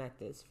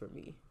disconnect is for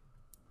me.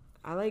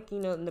 I like,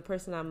 the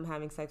person I'm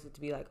having sex with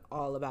to be like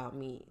all about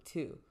me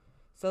too.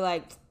 So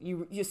like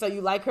you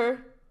like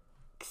her?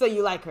 So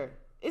you like her.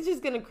 It's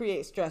just going to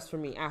create stress for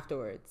me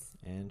afterwards.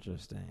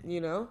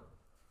 Interesting.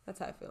 That's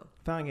how I feel.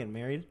 Plan on getting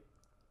married?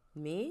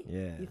 Me?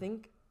 Yeah. You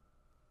think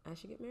I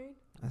should get married?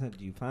 I said,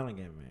 do you plan on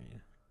getting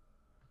married?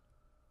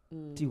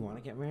 Do you want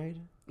to get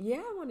married? Yeah,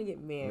 I want to get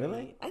married.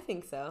 Really? I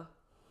think so.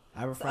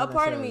 I have a friend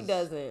part of me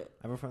doesn't.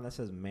 I have a friend that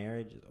says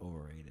marriage is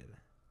overrated.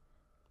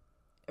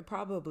 It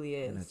probably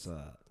is. And it's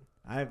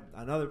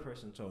another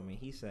person told me,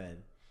 he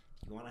said,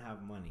 if you want to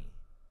have money,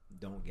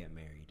 don't get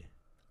married.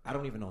 I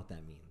don't even know what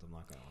that means. I'm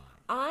not going to lie.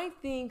 I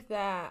think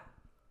that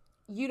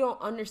you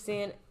don't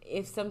understand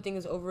if something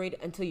is overrated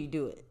until you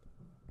do it.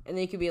 And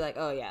then you could be like,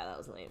 oh yeah, that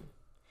was lame.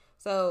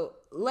 So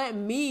let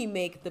me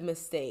make the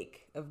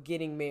mistake of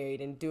getting married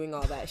and doing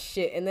all that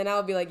shit. And then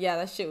I'll be like, yeah,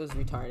 that shit was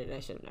retarded. I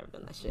should have never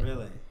done that shit.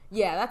 Really?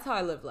 Yeah, that's how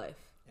I live life.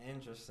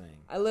 Interesting.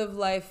 I live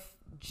life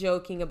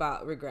joking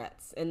about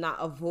regrets and not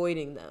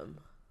avoiding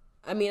them.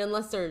 I mean,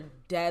 unless they're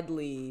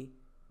deadly,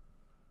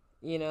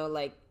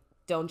 like,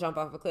 don't jump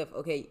off a cliff.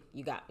 Okay,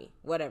 you got me.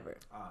 Whatever.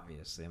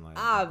 Obviously.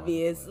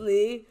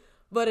 Obviously.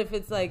 But if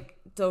it's like,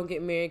 don't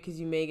get married because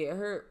you may get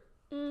hurt.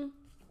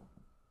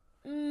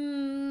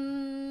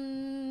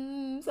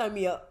 Sign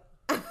me up.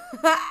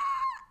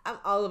 I'm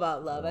all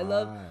about love. Wild. I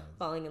love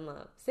falling in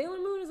love. Sailor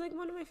Moon is like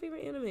one of my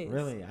favorite animes.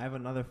 Really? I have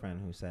another friend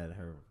who said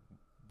her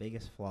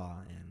biggest flaw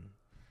and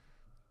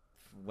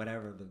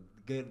whatever the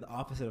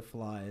opposite of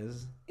flaw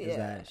is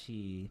that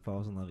she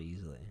falls in love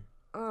easily.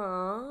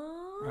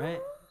 Aww. Right?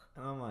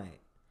 And I'm like,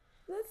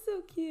 that's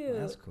so cute.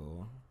 That's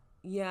cool.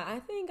 Yeah, I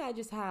think I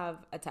just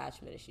have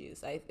attachment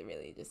issues.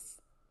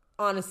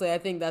 Honestly, I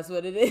think that's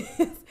what it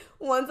is.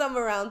 Once I'm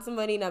around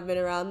somebody and I've been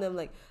around them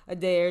like a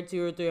day or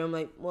 2 or 3, I'm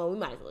like, well, we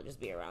might as well just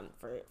be around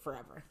for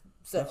forever.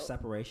 So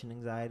separation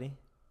anxiety?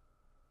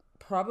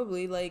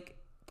 Probably.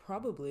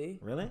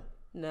 Really?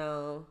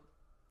 No.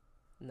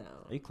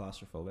 Are you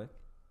claustrophobic?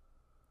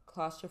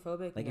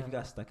 Claustrophobic? Like, if you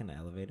got stuck in the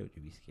elevator, would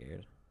you be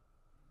scared?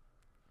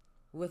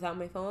 Without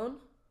my phone?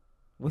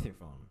 With your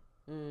phone.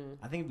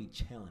 I think it'd be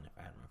chilling if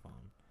I had my phone.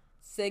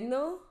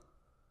 Signal?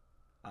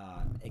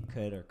 It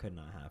could or could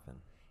not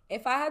happen.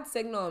 If I had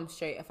signal, I'm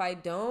straight. If I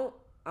don't,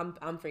 I'm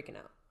freaking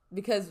out.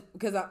 Because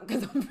I'm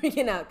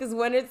freaking out. Because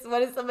when is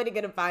somebody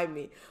gonna find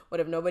me?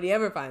 What if nobody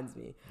ever finds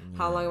me? Yeah.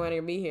 How long am I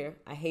gonna be here?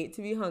 I hate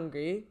to be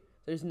hungry.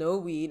 There's no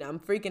weed. I'm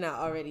freaking out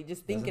already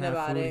just thinking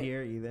about it.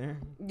 Here either.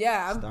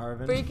 Yeah, I'm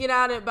starving. I'm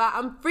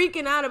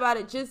freaking out about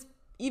it just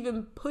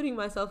even putting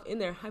myself in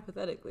there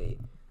hypothetically.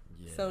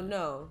 Yeah. So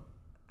no,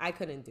 I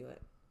couldn't do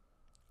it.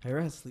 Have you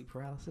ever had sleep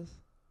paralysis?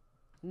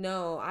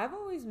 No, I've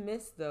always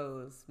missed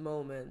those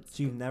moments.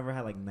 So you've never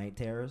had like night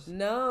terrors?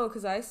 No,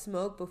 because I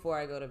smoke before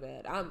I go to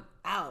bed. I'm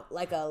out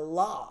like a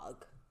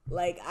log.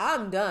 Like,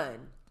 I'm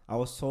done. I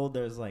was told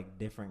there's like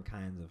different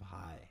kinds of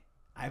high.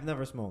 I've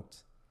never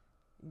smoked.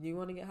 You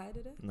want to get high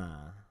today?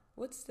 Nah.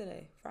 What's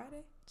today?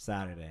 Friday?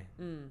 Saturday.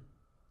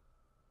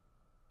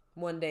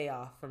 1 day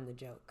off from the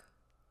joke.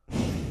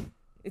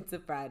 It's a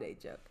Friday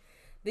joke.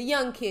 The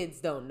young kids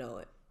don't know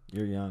it.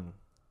 You're young.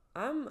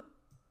 I'm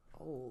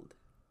old.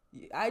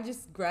 I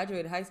just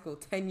graduated high school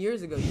 10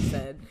 years ago, you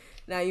said.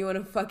 Now you want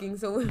to fucking...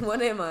 So what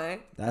am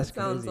I? That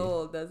sounds crazy.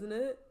 Old, doesn't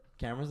it?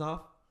 Camera's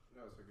off?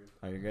 No, it's good.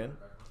 Are you good?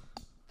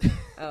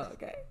 Oh,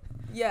 okay.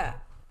 Yeah.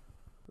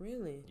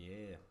 Really?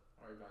 Yeah.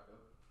 Are you back up?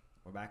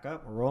 We're back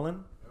up? We're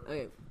rolling?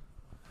 Okay.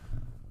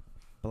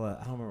 But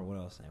I don't remember what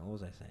I was saying. What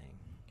was I saying?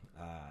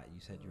 You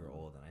said you were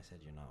old, and I said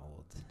you're not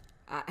old.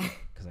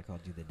 Because I called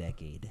you the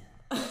decade.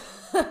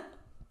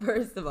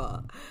 First of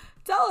all,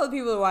 tell all the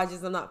people who watch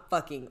this I'm not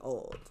fucking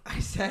old. I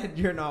said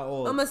you're not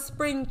old. I'm a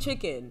spring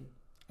chicken.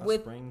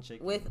 With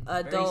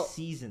adult. Very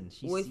seasoned.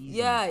 She's seasoned.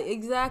 Yeah,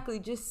 exactly.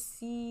 Just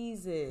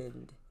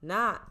seasoned.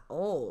 Not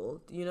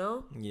old, you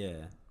know?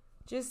 Yeah.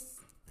 Just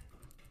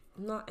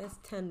not as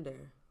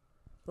tender.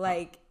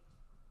 Like,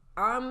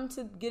 I'm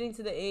getting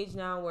to the age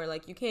now where,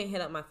 like, you can't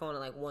hit up my phone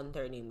at, like,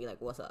 1:30 and be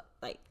like, what's up?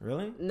 Like,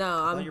 really?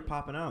 No. I thought you're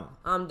popping out.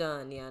 I'm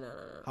done. Yeah, no.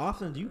 How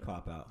often do you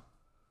pop out?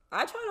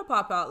 I try to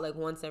pop out, like,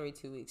 once every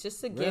 2 weeks just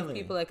to give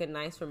people, like, a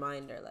nice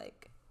reminder.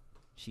 Like,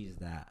 she's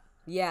that.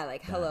 Yeah,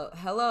 like,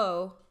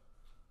 hello.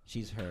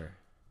 She's her.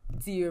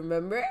 Do you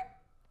remember?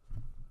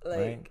 Like,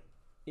 right.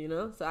 You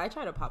know? So I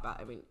try to pop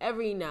out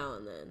every now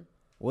and then.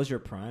 What was your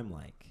prime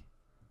like?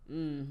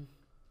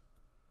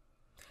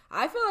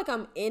 I feel like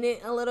I'm in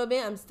it a little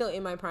bit. I'm still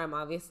in my prime,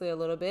 obviously, a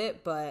little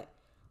bit. But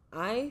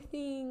I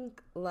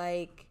think,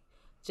 like,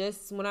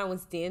 just when I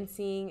was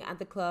dancing at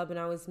the club and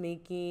I was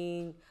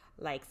making,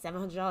 like,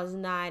 $700 a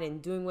night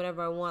and doing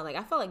whatever I want, like,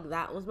 I felt like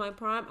that was my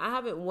prime. I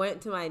haven't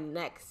went to my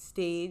next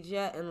stage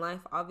yet in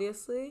life,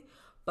 obviously.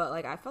 But,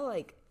 like, I felt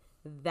like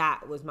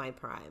that was my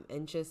prime.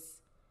 And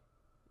just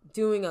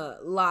doing a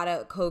lot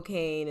of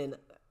cocaine and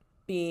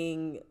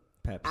being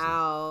Pepsi.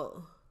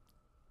 out...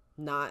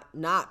 Not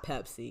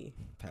Pepsi.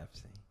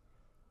 Pepsi.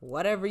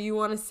 Whatever you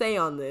want to say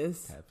on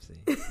this.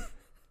 Pepsi.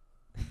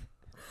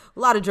 A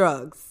lot of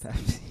drugs.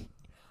 Pepsi.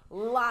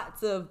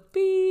 Lots of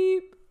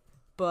beep.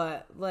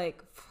 But,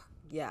 like,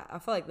 yeah, I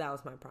feel like that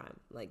was my prime.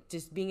 Like,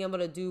 just being able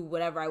to do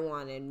whatever I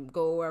wanted and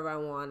go wherever I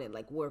wanted,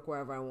 like, work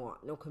wherever I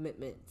want. No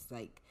commitments.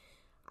 Like,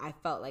 I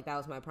felt like that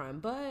was my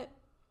prime. But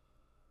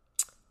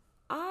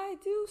I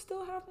do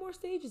still have more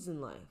stages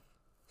in life.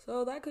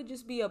 So that could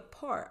just be a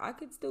part. I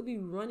could still be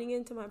running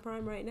into my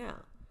prime right now.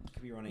 You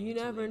could be running you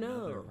into never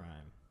another know.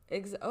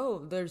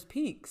 Prime. There's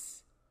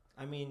peaks.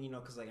 I mean, you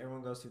know, because, like,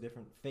 everyone goes through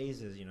different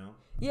phases, you know?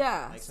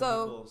 Yeah, like,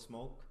 some people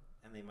smoke,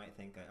 and they might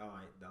think, like,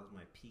 that was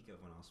my peak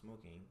of when I was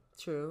smoking.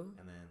 True.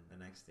 And then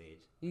the next stage.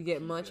 You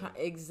get much higher.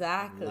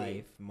 Exactly.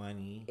 Life,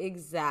 money.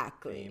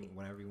 Exactly. Fame,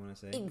 whatever you want to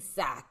say.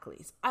 Exactly.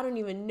 So I don't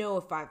even know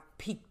if I've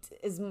peaked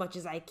as much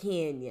as I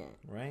can yet.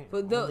 Right.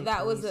 But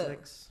that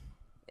 26.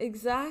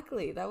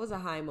 Exactly. That was a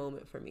high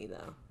moment for me,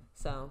 though.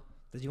 So.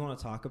 Did you want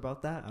to talk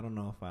about that? I don't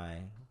know if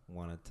I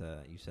wanted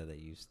to. You said that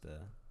you used to.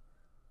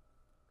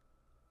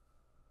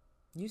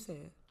 You say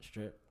it.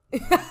 Strip.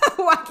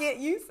 Why can't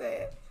you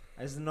say it?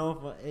 I just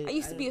know if I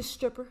used to be a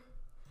stripper.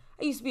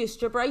 I used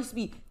to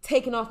be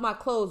taking off my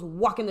clothes,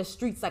 walking the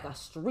streets like a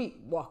street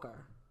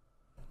walker.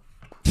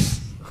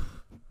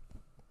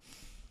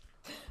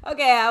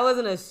 Okay, I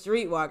wasn't a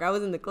street walker. I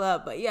was in the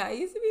club, but yeah, I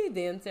used to be a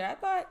dancer. I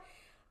thought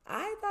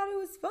it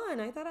was fun.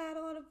 I thought I had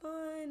a lot of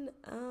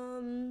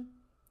fun.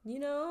 You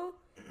know,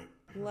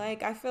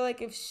 like, I feel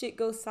like if shit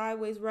goes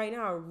sideways right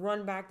now, I'll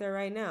run back there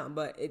right now,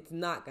 but it's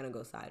not gonna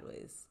go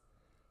sideways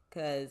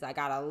because I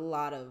got a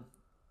lot of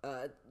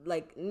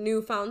like,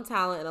 newfound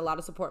talent and a lot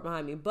of support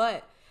behind me.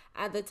 But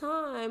at the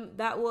time,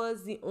 that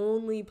was the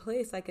only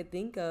place I could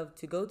think of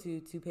to go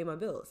to pay my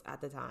bills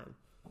at the time.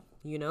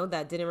 You know,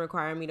 that didn't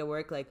require me to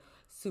work, like,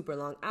 super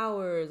long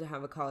hours or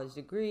have a college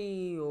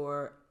degree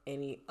or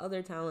any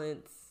other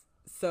talents.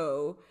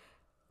 So,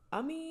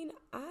 I mean,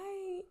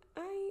 I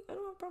don't have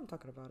a problem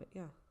talking about it.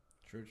 Yeah.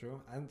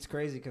 True. And it's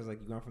crazy because, like,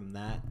 you went from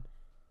that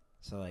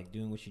to, like,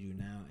 doing what you do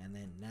now, and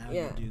then now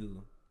you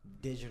do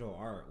digital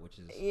art, which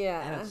is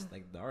and it's,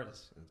 like, the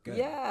artist is good.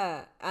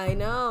 Yeah, I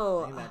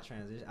know. I think that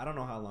transition. I don't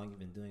know how long you've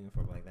been doing it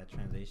for, but, like, that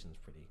transition is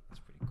pretty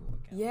cool.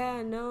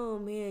 Yeah, no,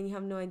 man, you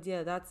have no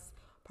idea. That's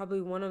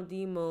probably one of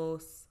the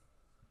most,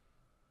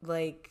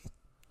 like,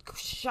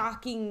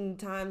 shocking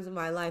times of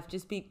my life.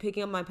 Just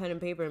picking up my pen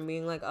and paper and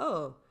being like,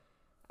 oh,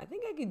 I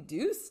think I could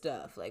do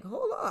stuff. Like,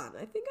 hold on,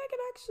 I think I can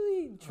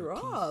actually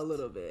draw a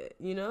little bit.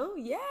 You know?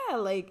 Yeah,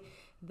 like.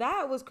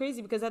 That was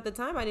crazy because at the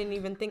time I didn't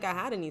even think I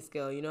had any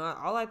skill, you know.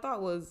 All I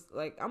thought was,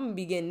 like, I'm gonna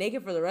be getting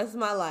naked for the rest of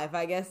my life,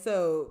 I guess.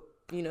 So,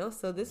 you know,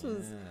 so this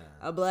was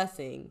a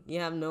blessing. You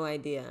have no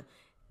idea.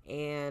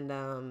 And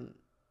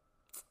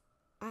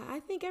I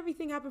think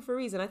everything happened for a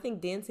reason. I think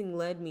dancing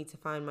led me to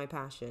find my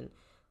passion.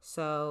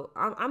 So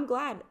I'm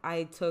glad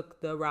I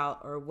took the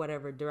route or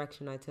whatever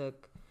direction I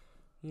took.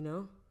 You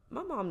know,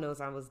 my mom knows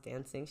I was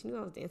dancing. She knew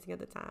I was dancing at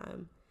the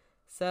time.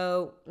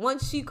 So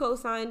once she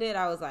co-signed it,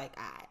 I was like,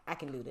 I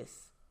can do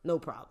this. No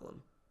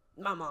problem.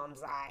 My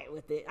mom's all right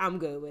with it. I'm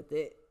good with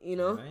it. You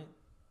know?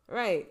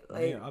 Right.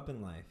 Like, you're up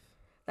in life.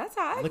 That's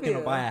how I feel. Looking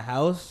to buy a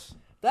house?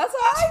 That's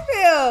how I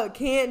feel.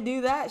 Can't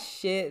do that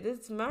shit.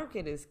 This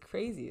market is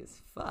crazy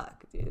as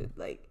fuck, dude.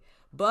 Like,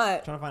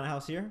 but. Trying to find a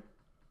house here?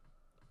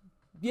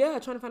 Yeah,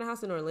 trying to find a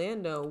house in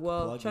Orlando.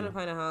 Well, trying to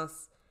find a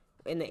house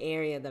in the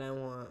area that I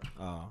want.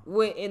 Oh.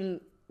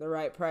 In the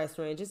right price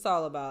range. It's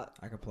all about.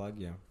 I could plug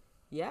you.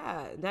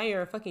 Yeah. Now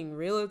you're a fucking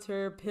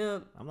realtor,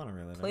 pimp. I'm not a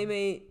realtor.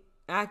 Playmate.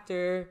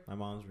 Actor. My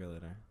mom's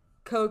realtor.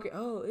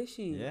 Oh, is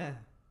she? Yeah.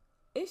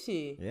 Is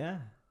she? Yeah.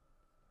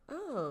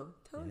 Oh,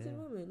 talented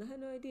woman. I had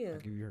no idea. I'll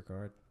give you her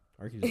card.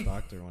 Or you can just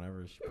talk to her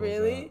whenever she pulls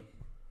Really?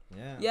 up.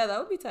 Yeah. Yeah, that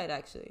would be tight,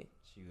 actually.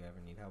 If you ever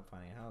need help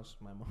finding a house,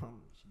 my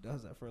mom, she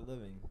does that for a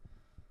living.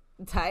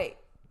 Tight.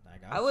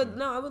 I would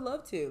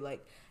love to.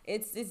 Like,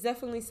 it's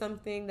definitely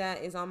something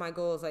that is on my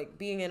goals. Like,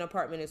 being in an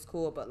apartment is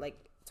cool, but like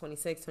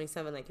 26,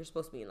 27, like you're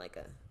supposed to be in like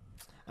a.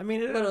 I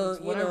mean, it's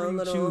whatever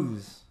you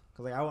choose.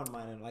 Cause like I wouldn't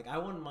mind it. Like I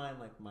wouldn't mind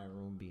like my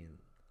room being.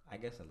 I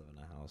guess I live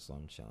in a house, so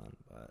I'm chilling.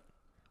 But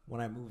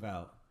when I move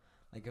out,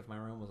 like if my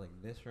room was like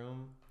this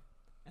room,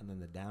 and then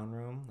the down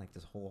room, like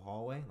this whole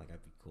hallway, like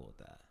I'd be cool with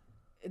that.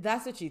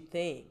 That's what you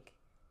think,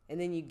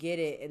 and then you get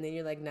it, and then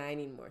you're like, nah, I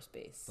need more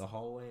space. The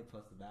hallway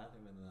plus the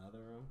bathroom and the other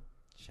room.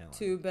 Chilling.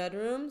 2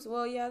 bedrooms.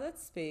 Well, yeah,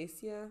 that's space.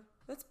 Yeah,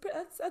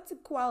 that's a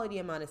quality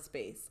amount of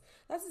space.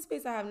 That's the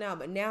space I have now.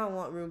 But now I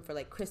want room for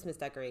like Christmas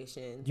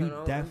decorations. You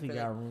definitely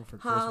got room for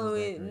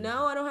Halloween. Christmas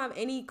no, I don't have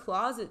any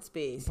closet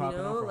space. You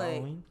know, like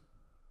Halloween?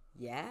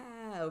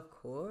 Yeah, of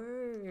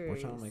course. We're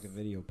trying to make a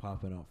video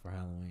popping out for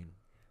Halloween.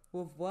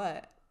 With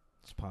what?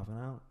 Just popping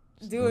out.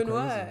 Just doing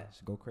what?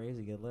 Just go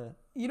crazy, get lit.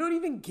 You don't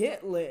even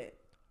get lit.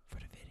 For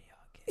the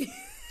video,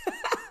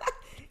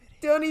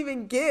 Don't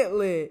even get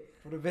lit.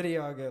 For the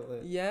video, I'll get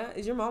lit. Yeah?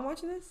 Is your mom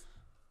watching this?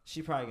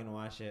 She probably gonna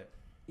watch it.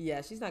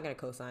 Yeah, she's not gonna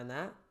co-sign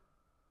that.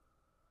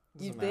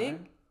 Doesn't you think?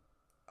 matter.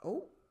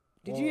 Oh,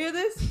 did you hear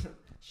this?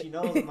 She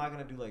knows I'm not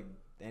gonna do like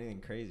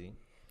anything crazy.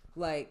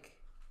 Like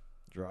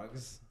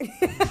drugs.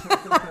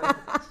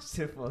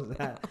 Simple as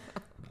that.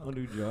 I don't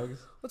do drugs.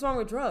 What's wrong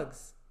with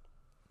drugs?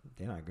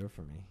 They're not good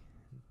for me.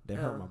 They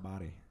hurt my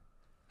body.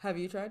 Have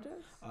you tried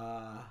drugs?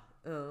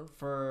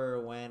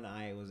 For when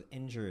I was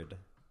injured,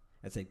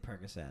 I take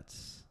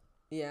Percocets.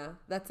 Yeah,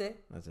 that's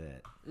it. That's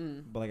it.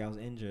 But like I was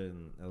injured,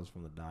 and it was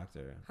from the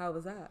doctor. How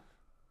was that?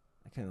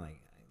 I kind of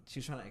like she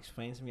was trying to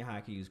explain to me how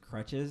I could use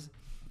crutches.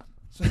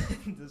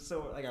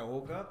 So like I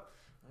woke up,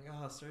 I'm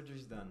like, oh,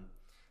 surgery's done.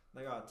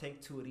 Like, oh,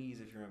 take 2 of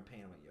these if you're in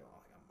pain. I'm like, yo,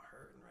 like I'm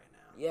hurting right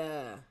now.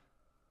 Yeah.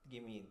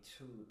 Give me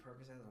 2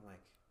 Percocets. I'm like,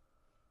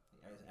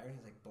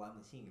 everything's like blind.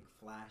 I'm seeing it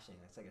flashing.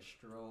 It's like a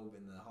strobe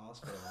in the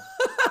hospital.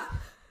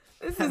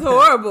 This is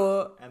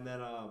horrible. And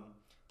then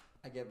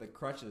I get the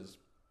crutches.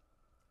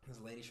 This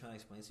lady's trying to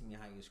explain to me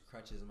how I use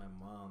crutches. And my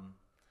mom,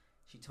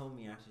 she told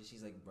me after,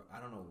 she's like,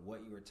 I don't know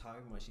what you were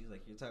talking about. She's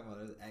like, you're talking about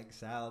there's egg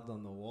salads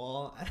on the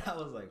wall. And I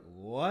was like,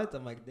 what?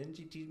 I'm like, didn't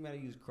you teach me how to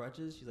use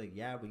crutches? She's like,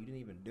 yeah, but you didn't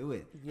even do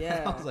it.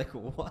 Yeah. I was like,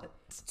 what?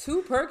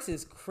 2 perks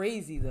is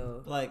crazy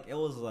though. Like it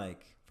was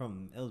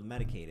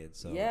medicated.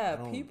 So yeah,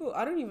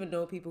 I don't even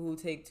know people who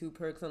take 2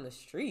 perks on the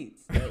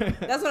streets.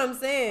 Like, that's what I'm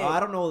saying. I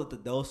don't know what the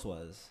dose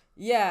was.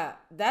 Yeah,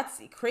 that's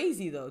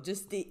crazy though.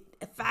 Just the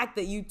fact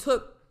that you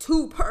took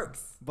 2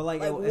 perks. But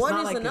like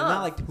it's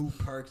not like 2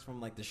 perks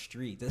from like the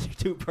street. There's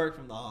 2 perks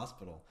from the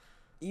hospital.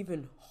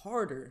 Even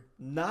harder.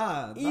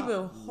 Nah.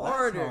 Even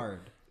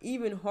harder.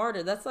 Even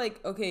harder. That's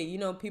like, okay, you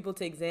know, people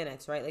take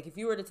Xanax, right? Like if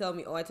you were to tell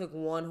me, oh, I took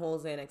 1 whole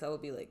Xanax, I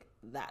would be like,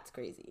 that's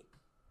crazy.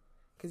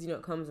 Because, you know,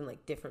 it comes in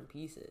like different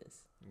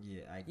pieces.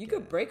 Yeah, you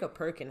could break a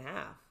perk in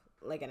half,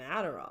 like an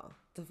Adderall.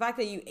 The fact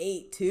that you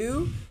ate 2,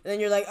 and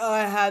then you're like, oh,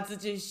 I had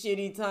such a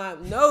shitty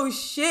time. No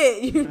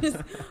shit. You just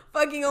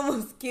fucking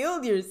almost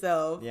killed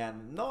yourself. Yeah,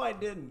 no, I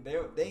didn't.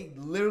 They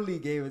literally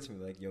gave it to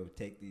me. Like, yo,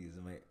 take these.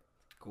 I'm like,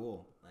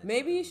 cool.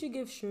 Maybe you should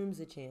give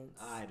shrooms a chance.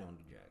 I don't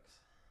do drugs.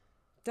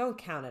 Don't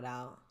count it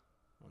out.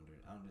 I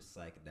don't do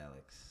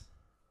psychedelics.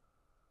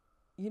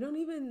 You don't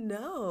even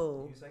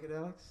know. You do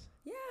psychedelics?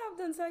 Yeah, I've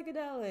done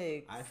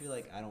psychedelics. I feel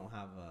like I don't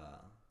have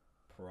a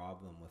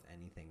problem with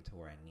anything to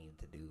where I need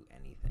to do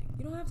anything.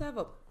 You don't have to have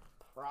a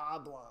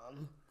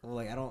problem. Well,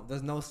 like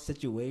there's no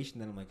situation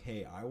that I'm like,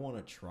 hey, I want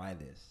to try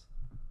this.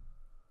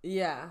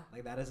 Yeah.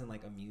 Like that doesn't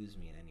like amuse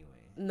me in any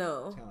way.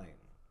 No. It's kind of like,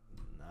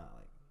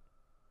 not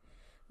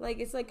like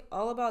it's like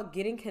all about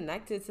getting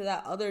connected to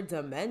that other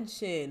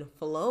dimension,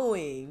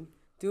 flowing,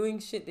 doing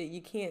shit that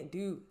you can't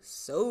do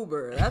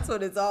sober. That's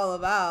what it's all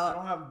about.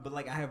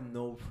 I have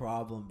no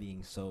problem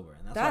being sober.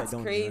 And that's why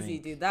I don't crazy,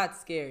 drink. Dude. That's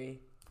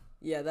scary.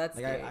 Yeah, that's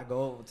scary. I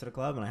go to the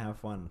club and I have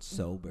fun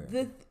sober.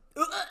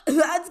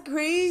 That's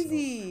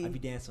crazy. So, I be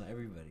dancing with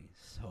everybody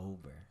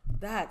sober.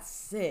 That's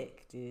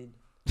sick, dude.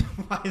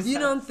 You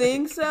don't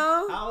think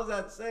so? How is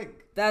that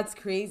sick? That's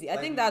crazy. I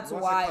think that's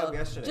wild.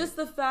 Just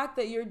the fact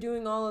that you're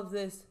doing all of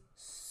this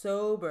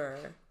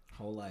sober.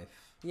 Whole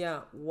life.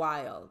 Yeah,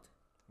 wild.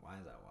 Why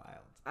is that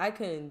wild?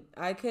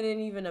 I couldn't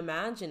even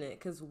imagine it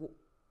because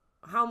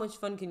how much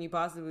fun can you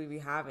possibly be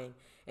having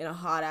in a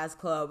hot ass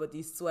club with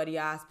these sweaty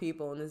ass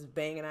people and this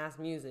banging ass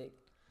music?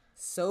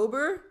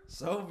 Sober?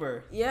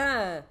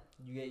 Yeah.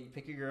 You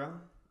pick your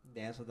girl,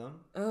 dance with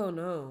them. Oh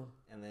no.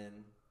 And then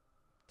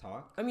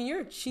talk. I mean,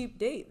 you're a cheap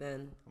date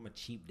then. I'm a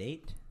cheap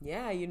date?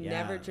 Yeah, you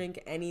never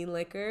drink any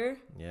liquor.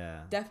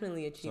 Yeah.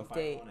 Definitely a cheap date. So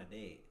if I go on a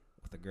date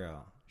with a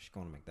girl, she's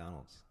going to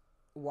McDonald's.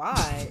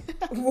 Why?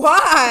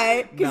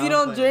 Why? Because you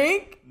don't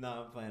drink?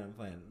 No, I'm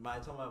playing. I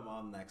told my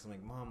mom next. I'm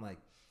like, Mom, like,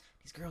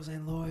 these girls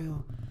ain't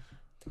loyal.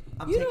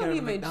 You don't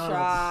even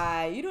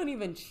try. You don't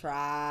even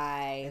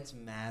try. It's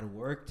mad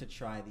work to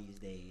try these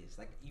days.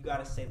 Like, you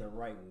gotta say the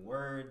right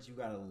words. You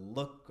gotta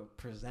look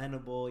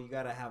presentable. You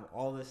gotta have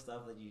all this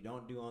stuff that you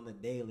don't do on the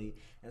daily.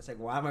 And it's like,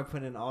 why am I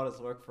putting in all this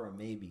work for a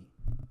maybe?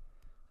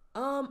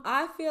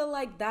 I feel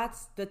like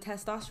that's the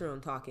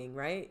testosterone talking,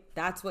 right?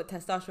 That's what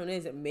testosterone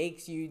is. It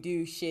makes you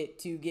do shit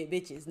to get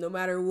bitches. No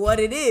matter what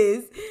it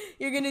is,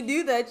 you're going to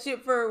do that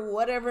shit for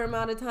whatever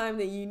amount of time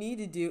that you need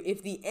to do.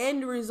 If the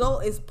end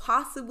result is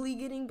possibly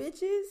getting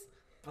bitches,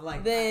 but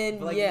like, then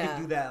you could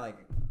do that. Like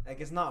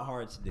it's not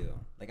hard to do.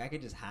 Like, I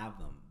could just have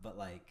them. But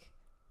like,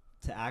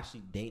 to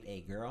actually date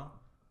a girl,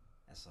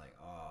 it's like,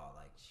 oh,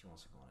 like, she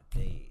wants to go on a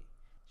date.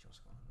 She wants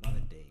to go on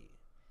another date.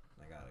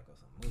 I got to go to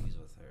some movies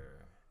with her.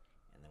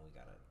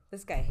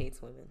 This guy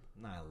hates women.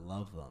 No, I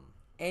love them.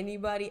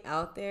 Anybody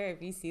out there,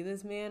 if you see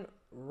this man,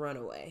 run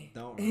away.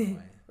 Don't run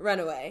away. Run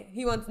away.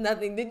 He wants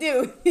nothing to do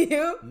with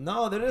you.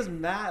 No, they're just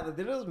mad.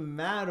 They're just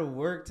mad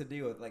work to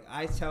deal with. Like,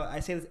 I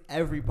say this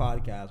every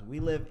podcast. We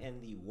live in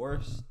the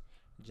worst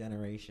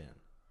generation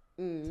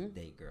to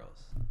date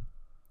girls.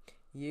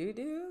 You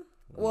do?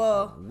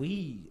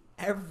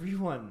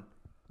 Everyone,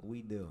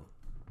 we do.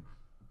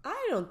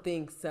 I don't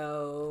think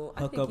so.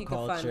 I think you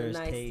can find a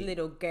nice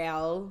little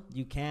gal.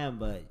 You can,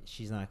 but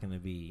she's not going to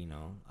be,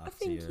 up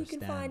to your standards. I think you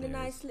can find a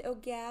nice little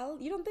gal.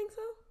 You don't think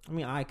so? I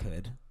mean, I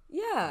could.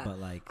 Yeah. But,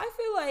 like, I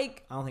feel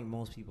like... I don't think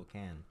most people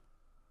can.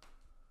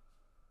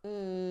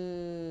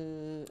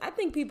 I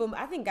think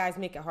guys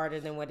make it harder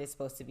than what it's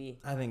supposed to be.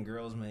 I think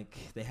girls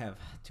they have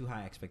too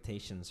high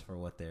expectations for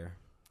what they're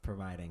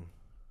providing.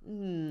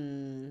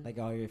 Like,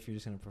 if you're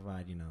just going to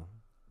provide,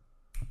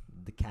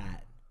 the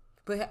cat.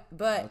 But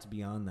what's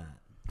beyond that?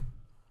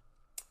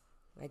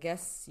 I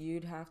guess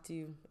you'd have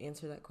to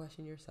answer that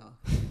question yourself.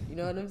 You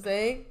know what I'm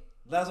saying?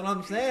 That's what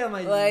I'm saying. I'm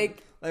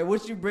like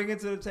what you bringing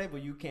to the table?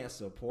 You can't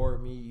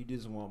support me. You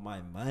just want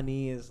my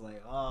money. It's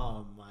like,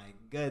 oh my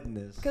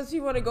goodness. Because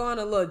you want to go on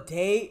a little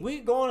date. We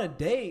go on a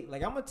date.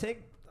 Like, I'm gonna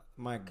take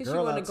my girl. Because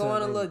you want to go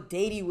on a little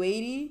datey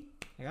waity.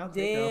 Like,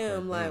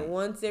 damn, like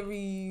once a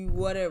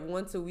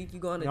week you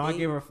go on a date. I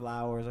give her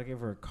flowers. I give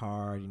her a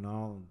card.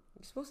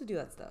 You're supposed to do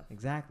that stuff.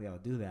 Exactly, I'll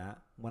do that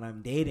when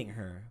I'm dating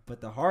her.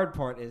 But the hard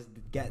part is to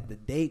get the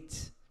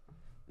dates.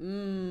 I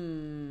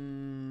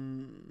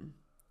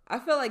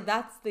feel like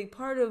that's a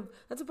part of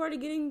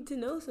getting to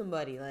know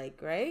somebody,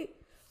 like, right?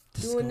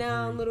 Discovery. Doing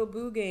down little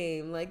boo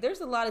game. Like,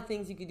 there's a lot of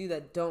things you could do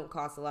that don't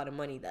cost a lot of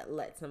money that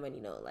let somebody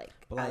know, like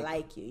I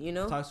like you,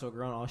 Talk to a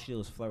girl and all she did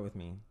was flirt with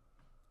me.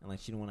 And, like,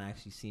 she didn't want to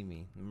actually see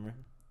me. Remember?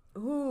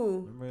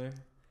 Who? Remember?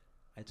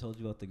 I told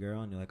you about the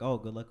girl, and you're like, oh,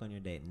 good luck on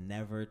your date.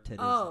 Never to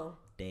this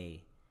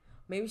day.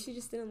 Maybe she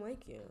just didn't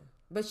like you.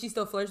 But she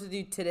still flirts with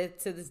you to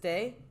this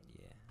day?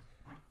 Yeah.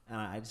 And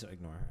I just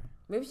ignore her.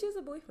 Maybe she has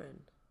a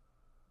boyfriend.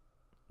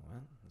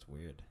 What? That's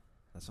weird.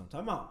 That's what I'm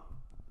talking about.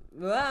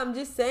 Well, I'm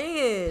just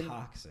saying.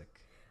 Toxic.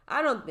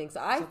 I don't think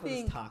so. I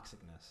think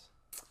toxicness.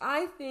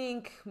 I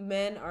think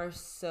men are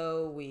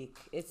so weak.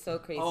 It's so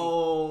crazy.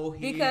 Oh,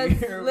 because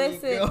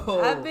listen,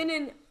 I've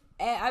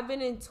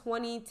been in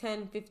 20,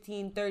 10,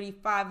 15, 30,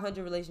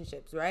 500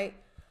 relationships, right?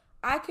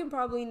 I can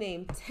probably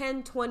name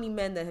 10, 20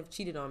 men that have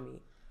cheated on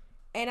me.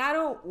 And I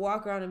don't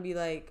walk around and be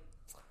like,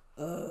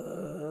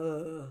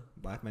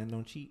 Black men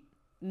don't cheat.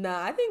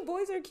 Nah, I think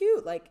boys are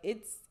cute. Like,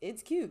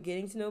 it's cute.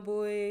 Getting to know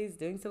boys,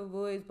 doing stuff with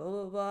boys, blah,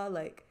 blah, blah.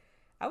 Like,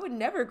 I would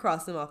never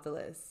cross them off the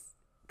list.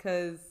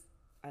 Because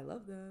I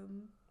love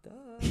them.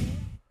 Duh.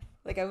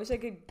 Like, I wish I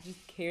could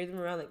just carry them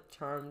around like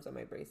charms on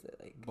my bracelet.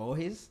 Like,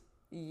 boys?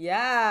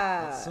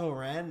 Yeah. That's so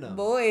random.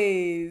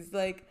 Boys.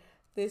 Like,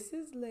 this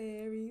is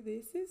Larry.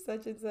 This is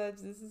such and such.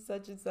 This is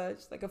such and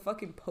such. Like a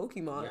fucking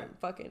Pokemon. Yeah.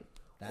 Fucking.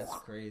 That's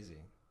crazy.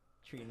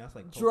 Treating us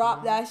like Pokemon.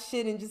 Drop that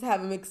shit and just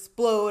have him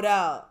explode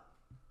out.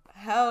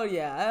 Hell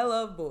yeah. I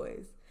love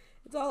boys.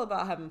 It's all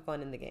about having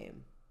fun in the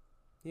game.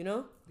 You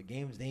know? The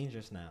game's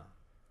dangerous now.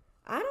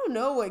 I don't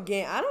know what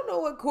game. I don't know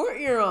what court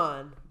you're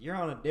on. You're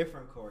on a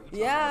different court.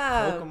 You're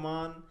talking about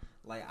Pokemon.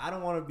 Like, I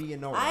don't want to be in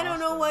no roster. I don't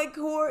know what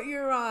court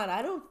you're on.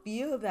 I don't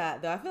feel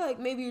that, though. I feel like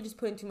maybe you're just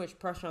putting too much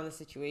pressure on the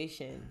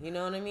situation. You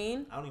know what I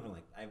mean? I don't even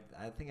I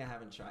think I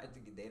haven't tried to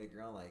date a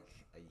girl in like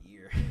a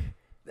year.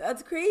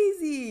 That's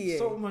crazy.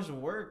 So much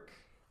work.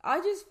 I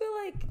just feel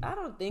like, I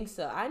don't think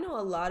so. I know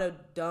a lot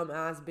of dumb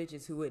ass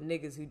bitches who with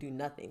niggas who do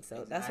nothing.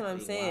 So exactly. That's what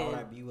I'm saying. Why would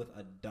I be with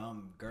a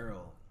dumb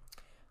girl?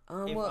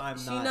 If well,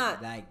 I'm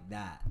not like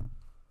that.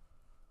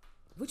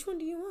 Which one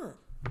do you want?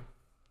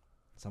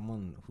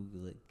 Someone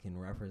who can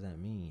represent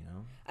me, you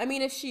know? I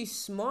mean, if she's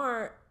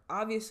smart,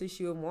 obviously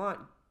she would want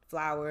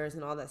flowers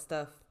and all that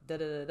stuff.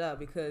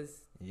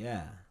 Because...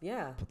 Yeah.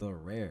 Yeah. But they're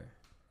rare.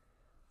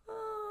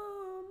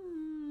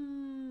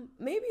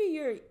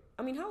 Maybe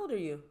I mean, how old are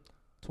you?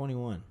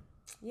 21.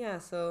 Yeah,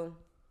 so...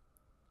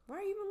 Why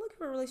are you even looking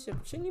for a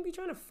relationship? Shouldn't you be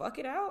trying to fuck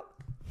it out?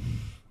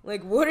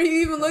 Like, what are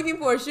you even looking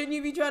for? Shouldn't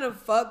you be trying to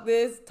fuck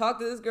this? Talk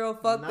to this girl,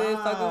 fuck this.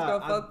 Talk to this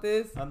girl, fuck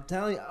this? I'm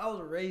telling you, I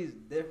was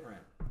raised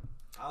different.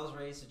 I was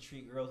raised to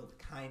treat girls with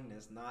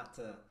kindness, not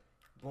to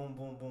boom,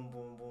 boom, boom,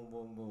 boom, boom,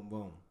 boom,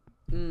 boom,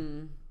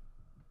 boom.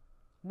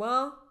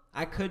 Well,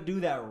 I could do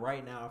that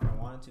right now if I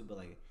wanted to, but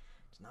like,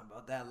 it's not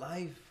about that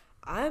life.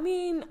 I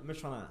mean, I'm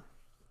just trying to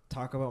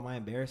talk about my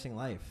embarrassing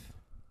life.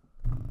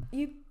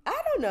 I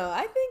don't know.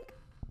 I think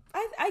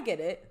I get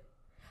it.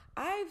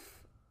 I've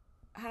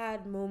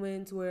had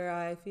moments where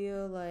I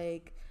feel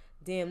like,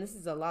 damn, this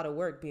is a lot of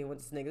work being with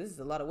this nigga. This is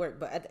a lot of work.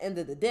 But at the end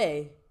of the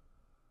day,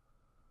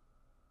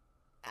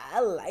 I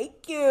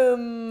like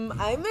him.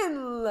 I'm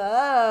in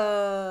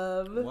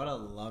love. What a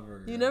lover.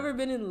 Girl. You never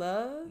been in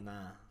love?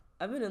 Nah.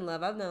 I've been in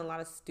love. I've done a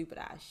lot of stupid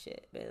ass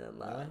shit. Been in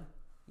love. Really?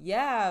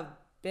 Yeah, I've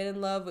been in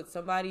love with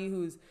somebody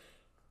who's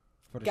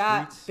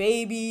got streets?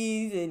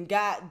 babies and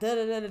got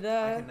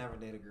da-da-da-da-da. I could never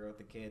date a girl with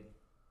a kid.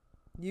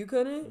 You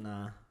couldn't?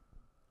 Nah.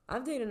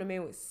 I've dated a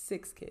man with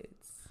 6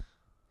 kids.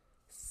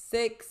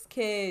 6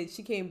 kids.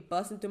 She came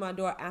busting through my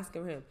door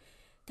asking for him.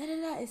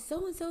 Da-da-da, is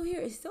so-and-so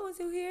here? Is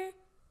so-and-so here?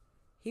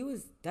 He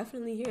was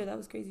definitely here. That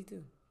was crazy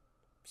too.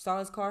 Saw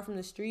his car from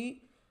the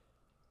street.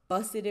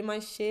 Busted in my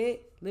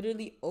shit.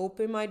 Literally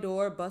opened my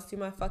door. Busted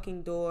my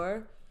fucking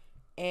door.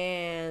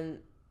 And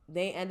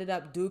they ended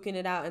up duking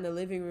it out in the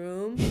living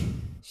room.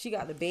 She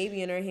got the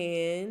baby in her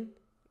hand.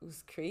 It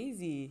was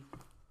crazy.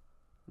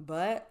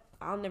 But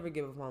I'll never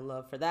give up on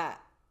love for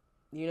that.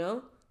 You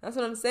know? That's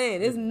what I'm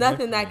saying. There's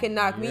nothing that can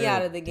knock me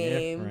out of the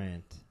game.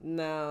 Different.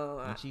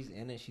 No. When she's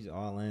in it, she's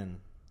all in.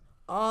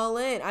 All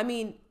in. I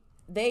mean,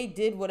 they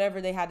did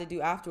whatever they had to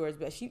do afterwards,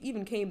 but she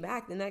even came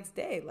back the next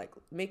day, like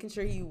making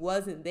sure he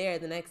wasn't there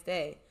the next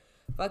day.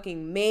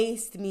 Fucking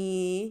maced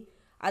me.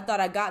 I thought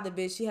I got the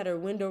bitch. She had her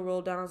window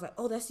rolled down. I was like,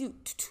 oh, that's you.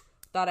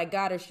 Thought I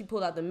got her. She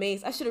pulled out the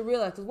mace. I should have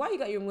realized, because why you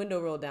got your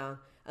window rolled down?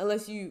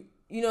 Unless you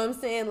know what I'm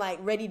saying, like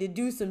ready to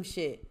do some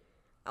shit.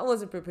 I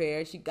wasn't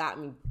prepared. She got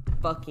me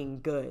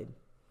fucking good.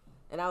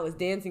 And I was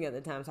dancing at the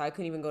time, so I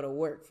couldn't even go to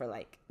work for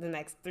like the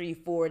next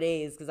 3-4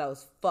 days because I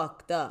was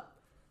fucked up.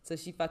 So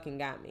she fucking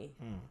got me.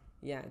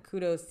 Yeah,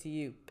 kudos to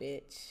you,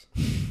 bitch.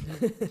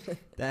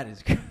 That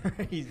is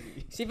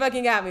crazy. She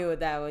fucking got me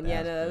with that one.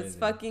 That's yeah, no, it was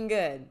fucking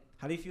good.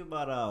 How do you feel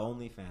about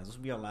OnlyFans? This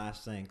will be our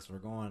last thing because we're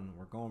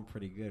going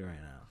pretty good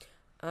right now.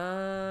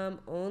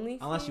 OnlyFans.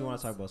 Unless you want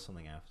to talk about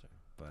something after,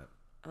 but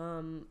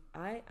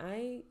I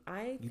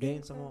you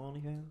dating someone on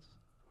OnlyFans?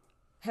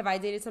 Have I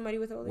dated somebody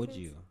with OnlyFans? Would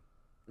you?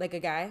 Like a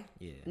guy?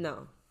 Yeah.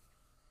 No.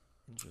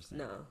 Interesting.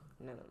 No.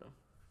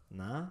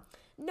 Nah?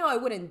 No, I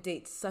wouldn't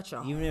date such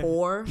a Even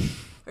whore.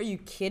 Are you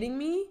kidding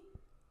me?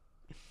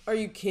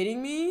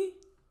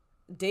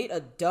 Date a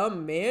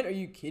dumb man? Are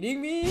you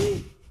kidding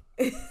me?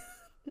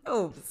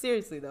 No,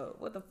 seriously though.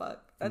 What the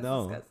fuck? That's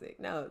disgusting.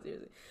 No,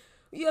 seriously.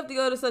 You have to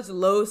go to such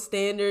low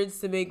standards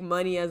to make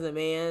money as a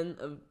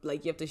man.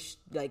 Like, you have to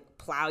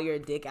plow your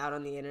dick out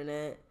on the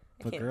internet.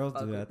 But girls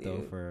do that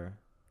though for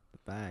the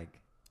bag.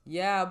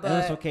 Yeah, but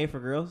and it's okay for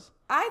girls?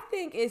 I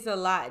think it's a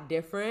lot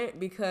different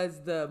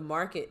because the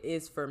market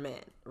is for men,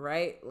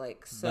 right?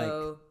 Like,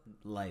 so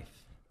like life.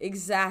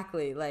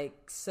 Exactly.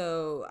 Like,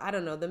 so I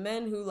don't know. The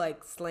men who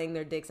like slang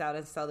their dicks out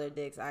and sell their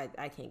dicks, I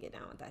can't get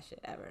down with that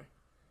shit ever.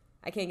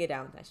 I can't get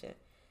down with that shit.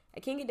 I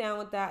can't get down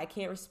with that. I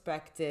can't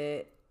respect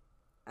it.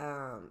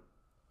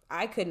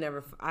 I could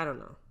never. I don't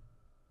know.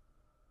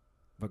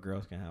 But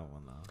girls can have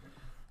one though.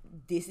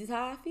 This is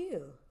how I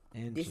feel.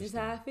 This is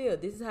how I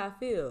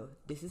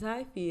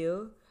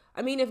feel.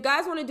 I mean, if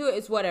guys want to do it,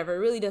 it's whatever. It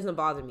really doesn't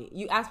bother me.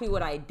 You ask me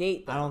what I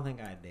date, though. I don't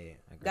think I date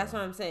a girl. That's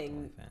what I'm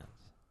saying. OnlyFans.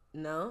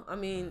 No, I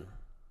mean,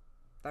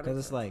 because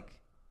it's like,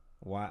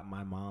 why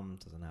my mom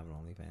doesn't have an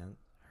OnlyFans.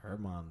 Her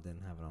mom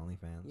didn't have an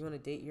OnlyFans. You want to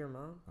date your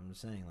mom? I'm just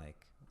saying,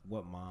 like,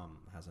 what mom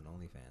has an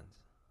OnlyFans?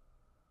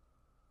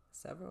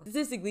 Several.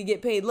 Statistically,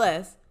 get paid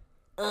less.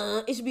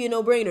 It should be a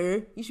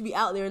no-brainer. You should be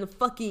out there in the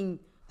fucking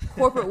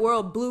corporate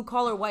world, blue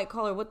collar, white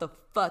collar, what the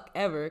fuck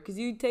ever, because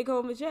you take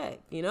home a check,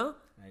 you know?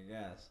 I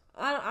guess.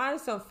 I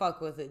just don't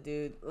fuck with it,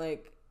 dude.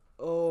 Like,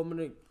 oh, I'm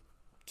gonna,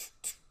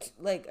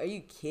 like, are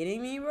you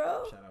kidding me,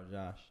 bro? Shout out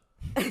Josh.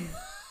 You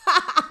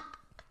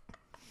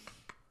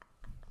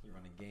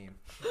run a game.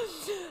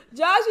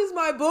 Josh is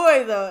my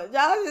boy, though.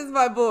 Josh is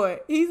my boy.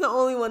 He's the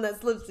only one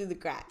that slips through the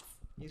cracks.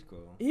 He's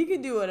cool. He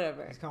can do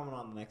whatever. He's coming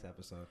on the next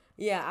episode.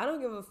 Yeah, I don't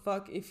give a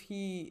fuck if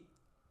he,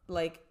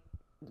 like,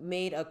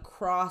 made a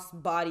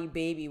cross-body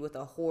baby with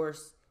a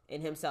horse in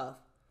himself.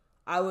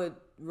 I would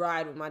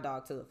ride with my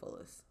dog to the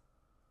fullest.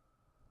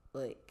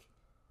 Like,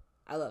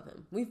 I love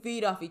him. We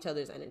feed off each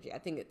other's energy. I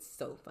think it's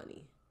so funny.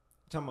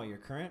 You talking about your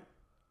current?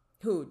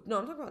 Who? No,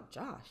 I'm talking about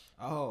Josh.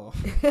 Oh.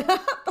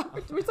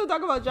 We're still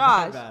talking about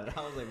Josh. I was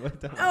like,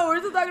 what the hell? Oh, we're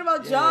still talking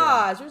about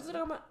Josh. We're still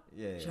talking about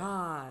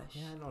Josh.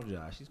 Yeah, I know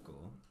Josh. He's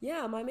cool.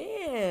 Yeah, my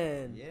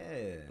man.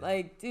 Yeah.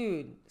 Like,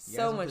 dude, you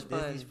so much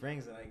fun. Disney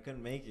Springs and I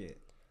couldn't make it.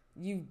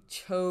 You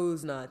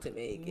chose not to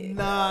make it.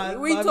 Nah,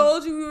 we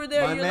told you we were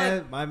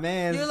there. My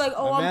man. You're like,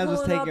 oh, I'm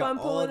pulling up. I'm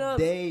pulling up.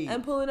 Day.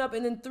 I'm pulling up,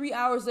 and then 3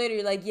 hours later,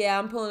 you're like, yeah,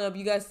 I'm pulling up.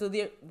 You guys still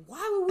there?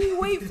 Why would we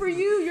wait for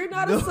you? You're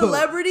not a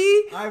celebrity.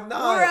 I'm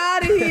not. We're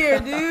out of here,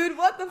 dude.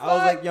 What the fuck? I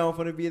was like, yo, I'm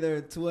gonna be there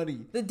in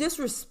 20. The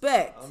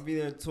disrespect. I'm gonna be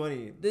there in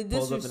 20. The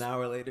Pulls up an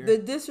hour later. The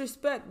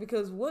disrespect,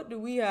 because what do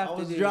we have to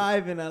do? I was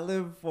driving. I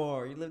live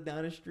far. You live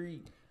down the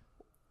street.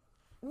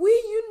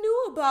 You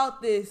knew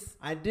about this.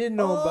 I did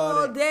know about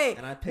it all day.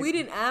 And we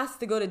didn't ask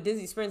to go to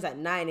Disney Springs at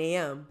 9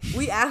 a.m.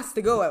 We asked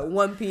to go at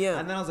 1 p.m.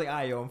 And then I was like,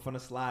 yo, I'm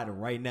finna slide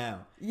right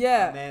now.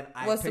 Yeah. And then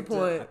what's the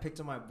point? I picked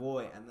up my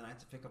boy, and then I had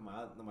to pick up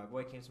my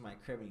boy came to my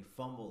crib and he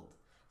fumbled.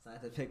 So I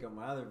had to pick up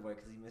my other boy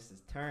because he missed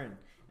his turn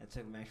and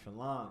took him extra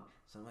long.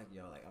 So I'm like,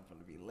 yo, like I'm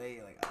gonna be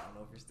late. Like I don't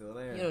know if you're still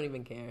there. You don't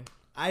even care.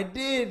 I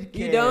did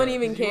care. You don't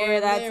even care.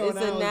 It's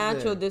a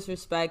natural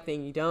disrespect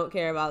thing. You don't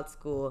care about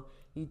school.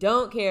 You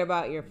don't care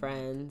about your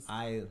friends.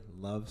 I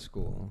love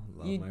school.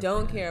 You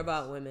don't care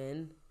about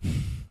women.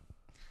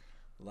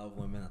 Love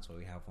women. That's why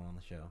we have one on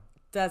the show.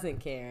 Doesn't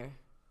care.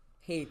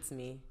 Hates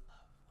me.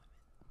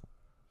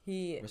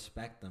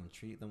 Respect them.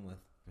 Treat them with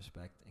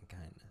respect and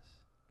kindness.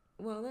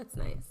 Well, that's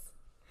nice.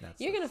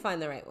 You're going to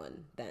find the right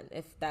one then,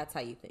 if that's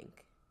how you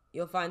think.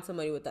 You'll find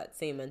somebody with that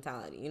same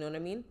mentality. You know what I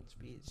mean?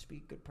 Just be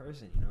a good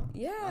person, you know?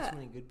 Yeah. Not so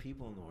many good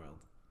people in the world.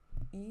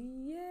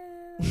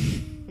 Yeah.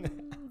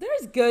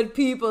 There's good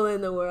people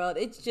in the world.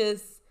 It's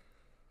just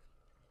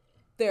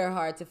they're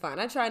hard to find.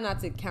 I try not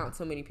to count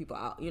so many people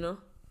out, you know?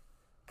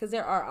 Because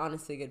there are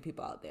honestly good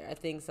people out there. I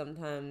think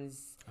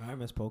sometimes... All right,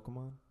 Miss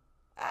Pokemon.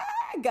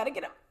 I got to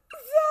get up.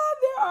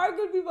 There are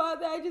good people out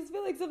there. I just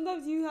feel like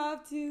sometimes you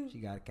have to...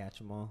 You got to catch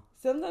them all.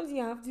 Sometimes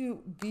you have to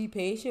be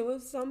patient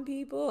with some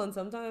people. And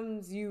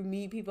sometimes you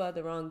meet people at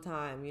the wrong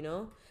time, you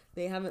know?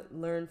 They haven't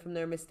learned from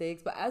their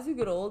mistakes. But as you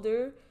get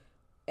older...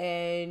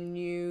 and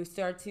you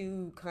start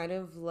to kind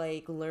of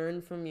like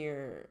learn from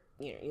your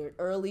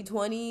early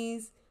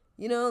 20s,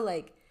 you know,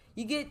 like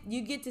you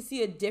get to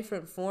see a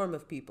different form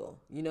of people,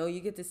 you know,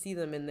 you get to see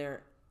them in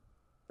their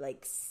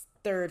like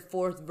third,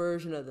 fourth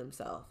version of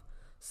themselves.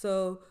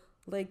 So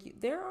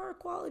like there are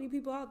quality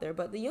people out there,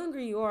 but the younger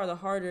you are, the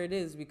harder it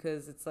is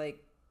because it's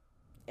like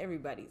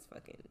everybody's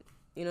fucking,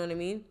 you know what I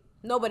mean?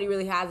 Nobody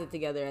really has it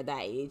together at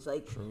that age.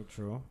 Like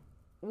True.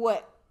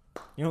 What?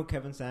 You know who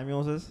Kevin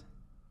Samuels is?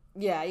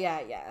 Yeah.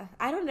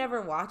 I don't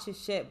ever watch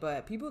his shit,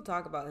 but people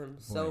talk about him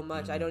so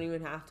much. I don't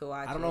even have to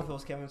watch it. I don't know if it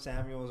was Kevin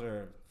Samuels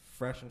or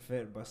Fresh and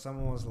Fit, but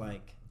someone was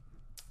like,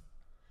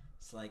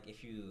 it's like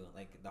if you,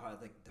 like the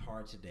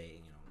hard to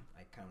date, you know,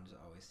 I kind of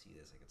just always see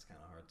this, like it's kind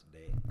of hard to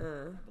date.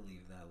 I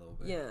believe that a little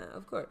bit. Yeah,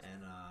 of course.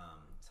 And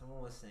someone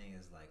was saying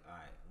is like, all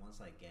right, once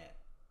I get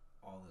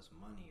all this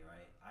money,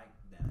 right, I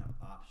then have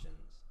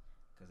options.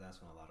 Because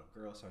that's when a lot of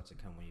girls start to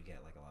come when you get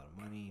like a lot of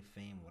money,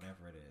 fame,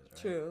 whatever it is,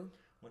 right? True.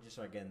 Once you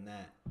start getting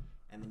that,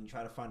 and then you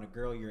try to find a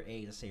girl your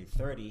age, let's say you're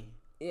 30.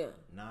 Yeah.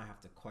 Now I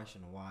have to question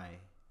why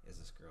is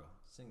this girl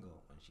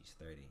single when she's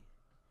 30?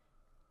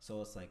 So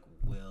it's like,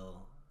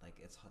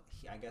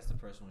 I guess the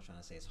person was trying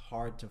to say it's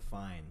hard to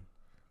find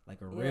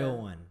like a real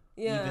one,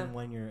 even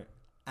when you're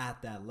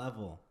at that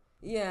level.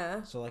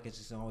 Yeah. So like it's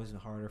just always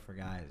harder for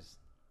guys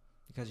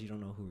because you don't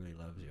know who really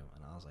loves you.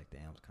 And I was like,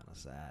 damn, it's kind of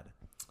sad.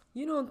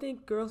 You don't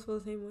think girls feel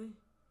the same way?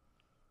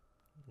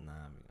 Nah,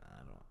 I mean,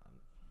 I don't.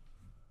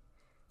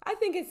 I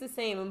think it's the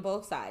same on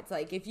both sides.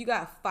 Like, if you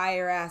got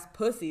fire-ass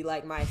pussy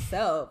like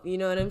myself, you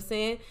know what I'm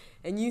saying?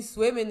 And you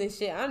swim in this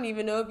shit, I don't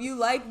even know if you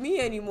like me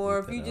anymore,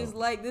 if you just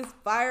like this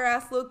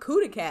fire-ass little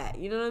cootie cat.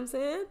 You know what I'm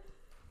saying?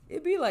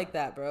 It'd be like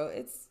that, bro.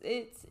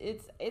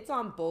 It's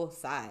on both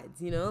sides,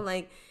 you know?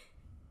 Like,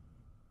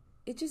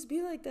 it just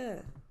be like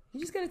that. You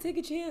just gotta take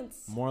a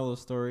chance. Moral of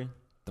the story,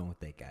 don't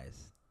date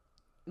guys.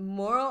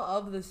 Moral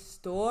of the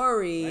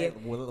story,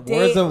 right? Words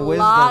date of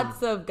wisdom.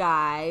 Lots of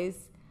guys.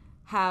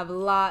 Have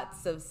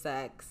lots of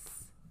sex,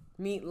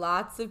 meet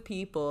lots of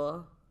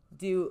people,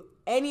 do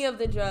any of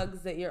the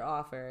drugs that you're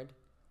offered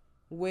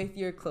with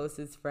your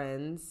closest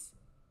friends,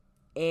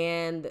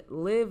 and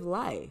live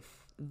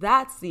life.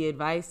 That's the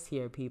advice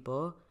here,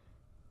 people.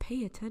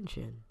 Pay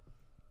attention.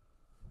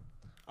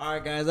 All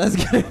right, guys, that's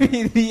going to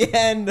be the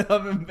end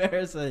of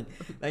Embarrassing.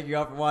 Thank you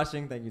all for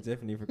watching. Thank you,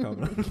 Tiffany, for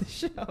coming on the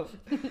show.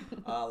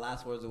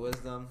 Last words of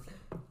wisdom.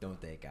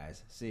 Don't date,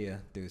 guys. See ya.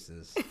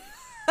 Deuces.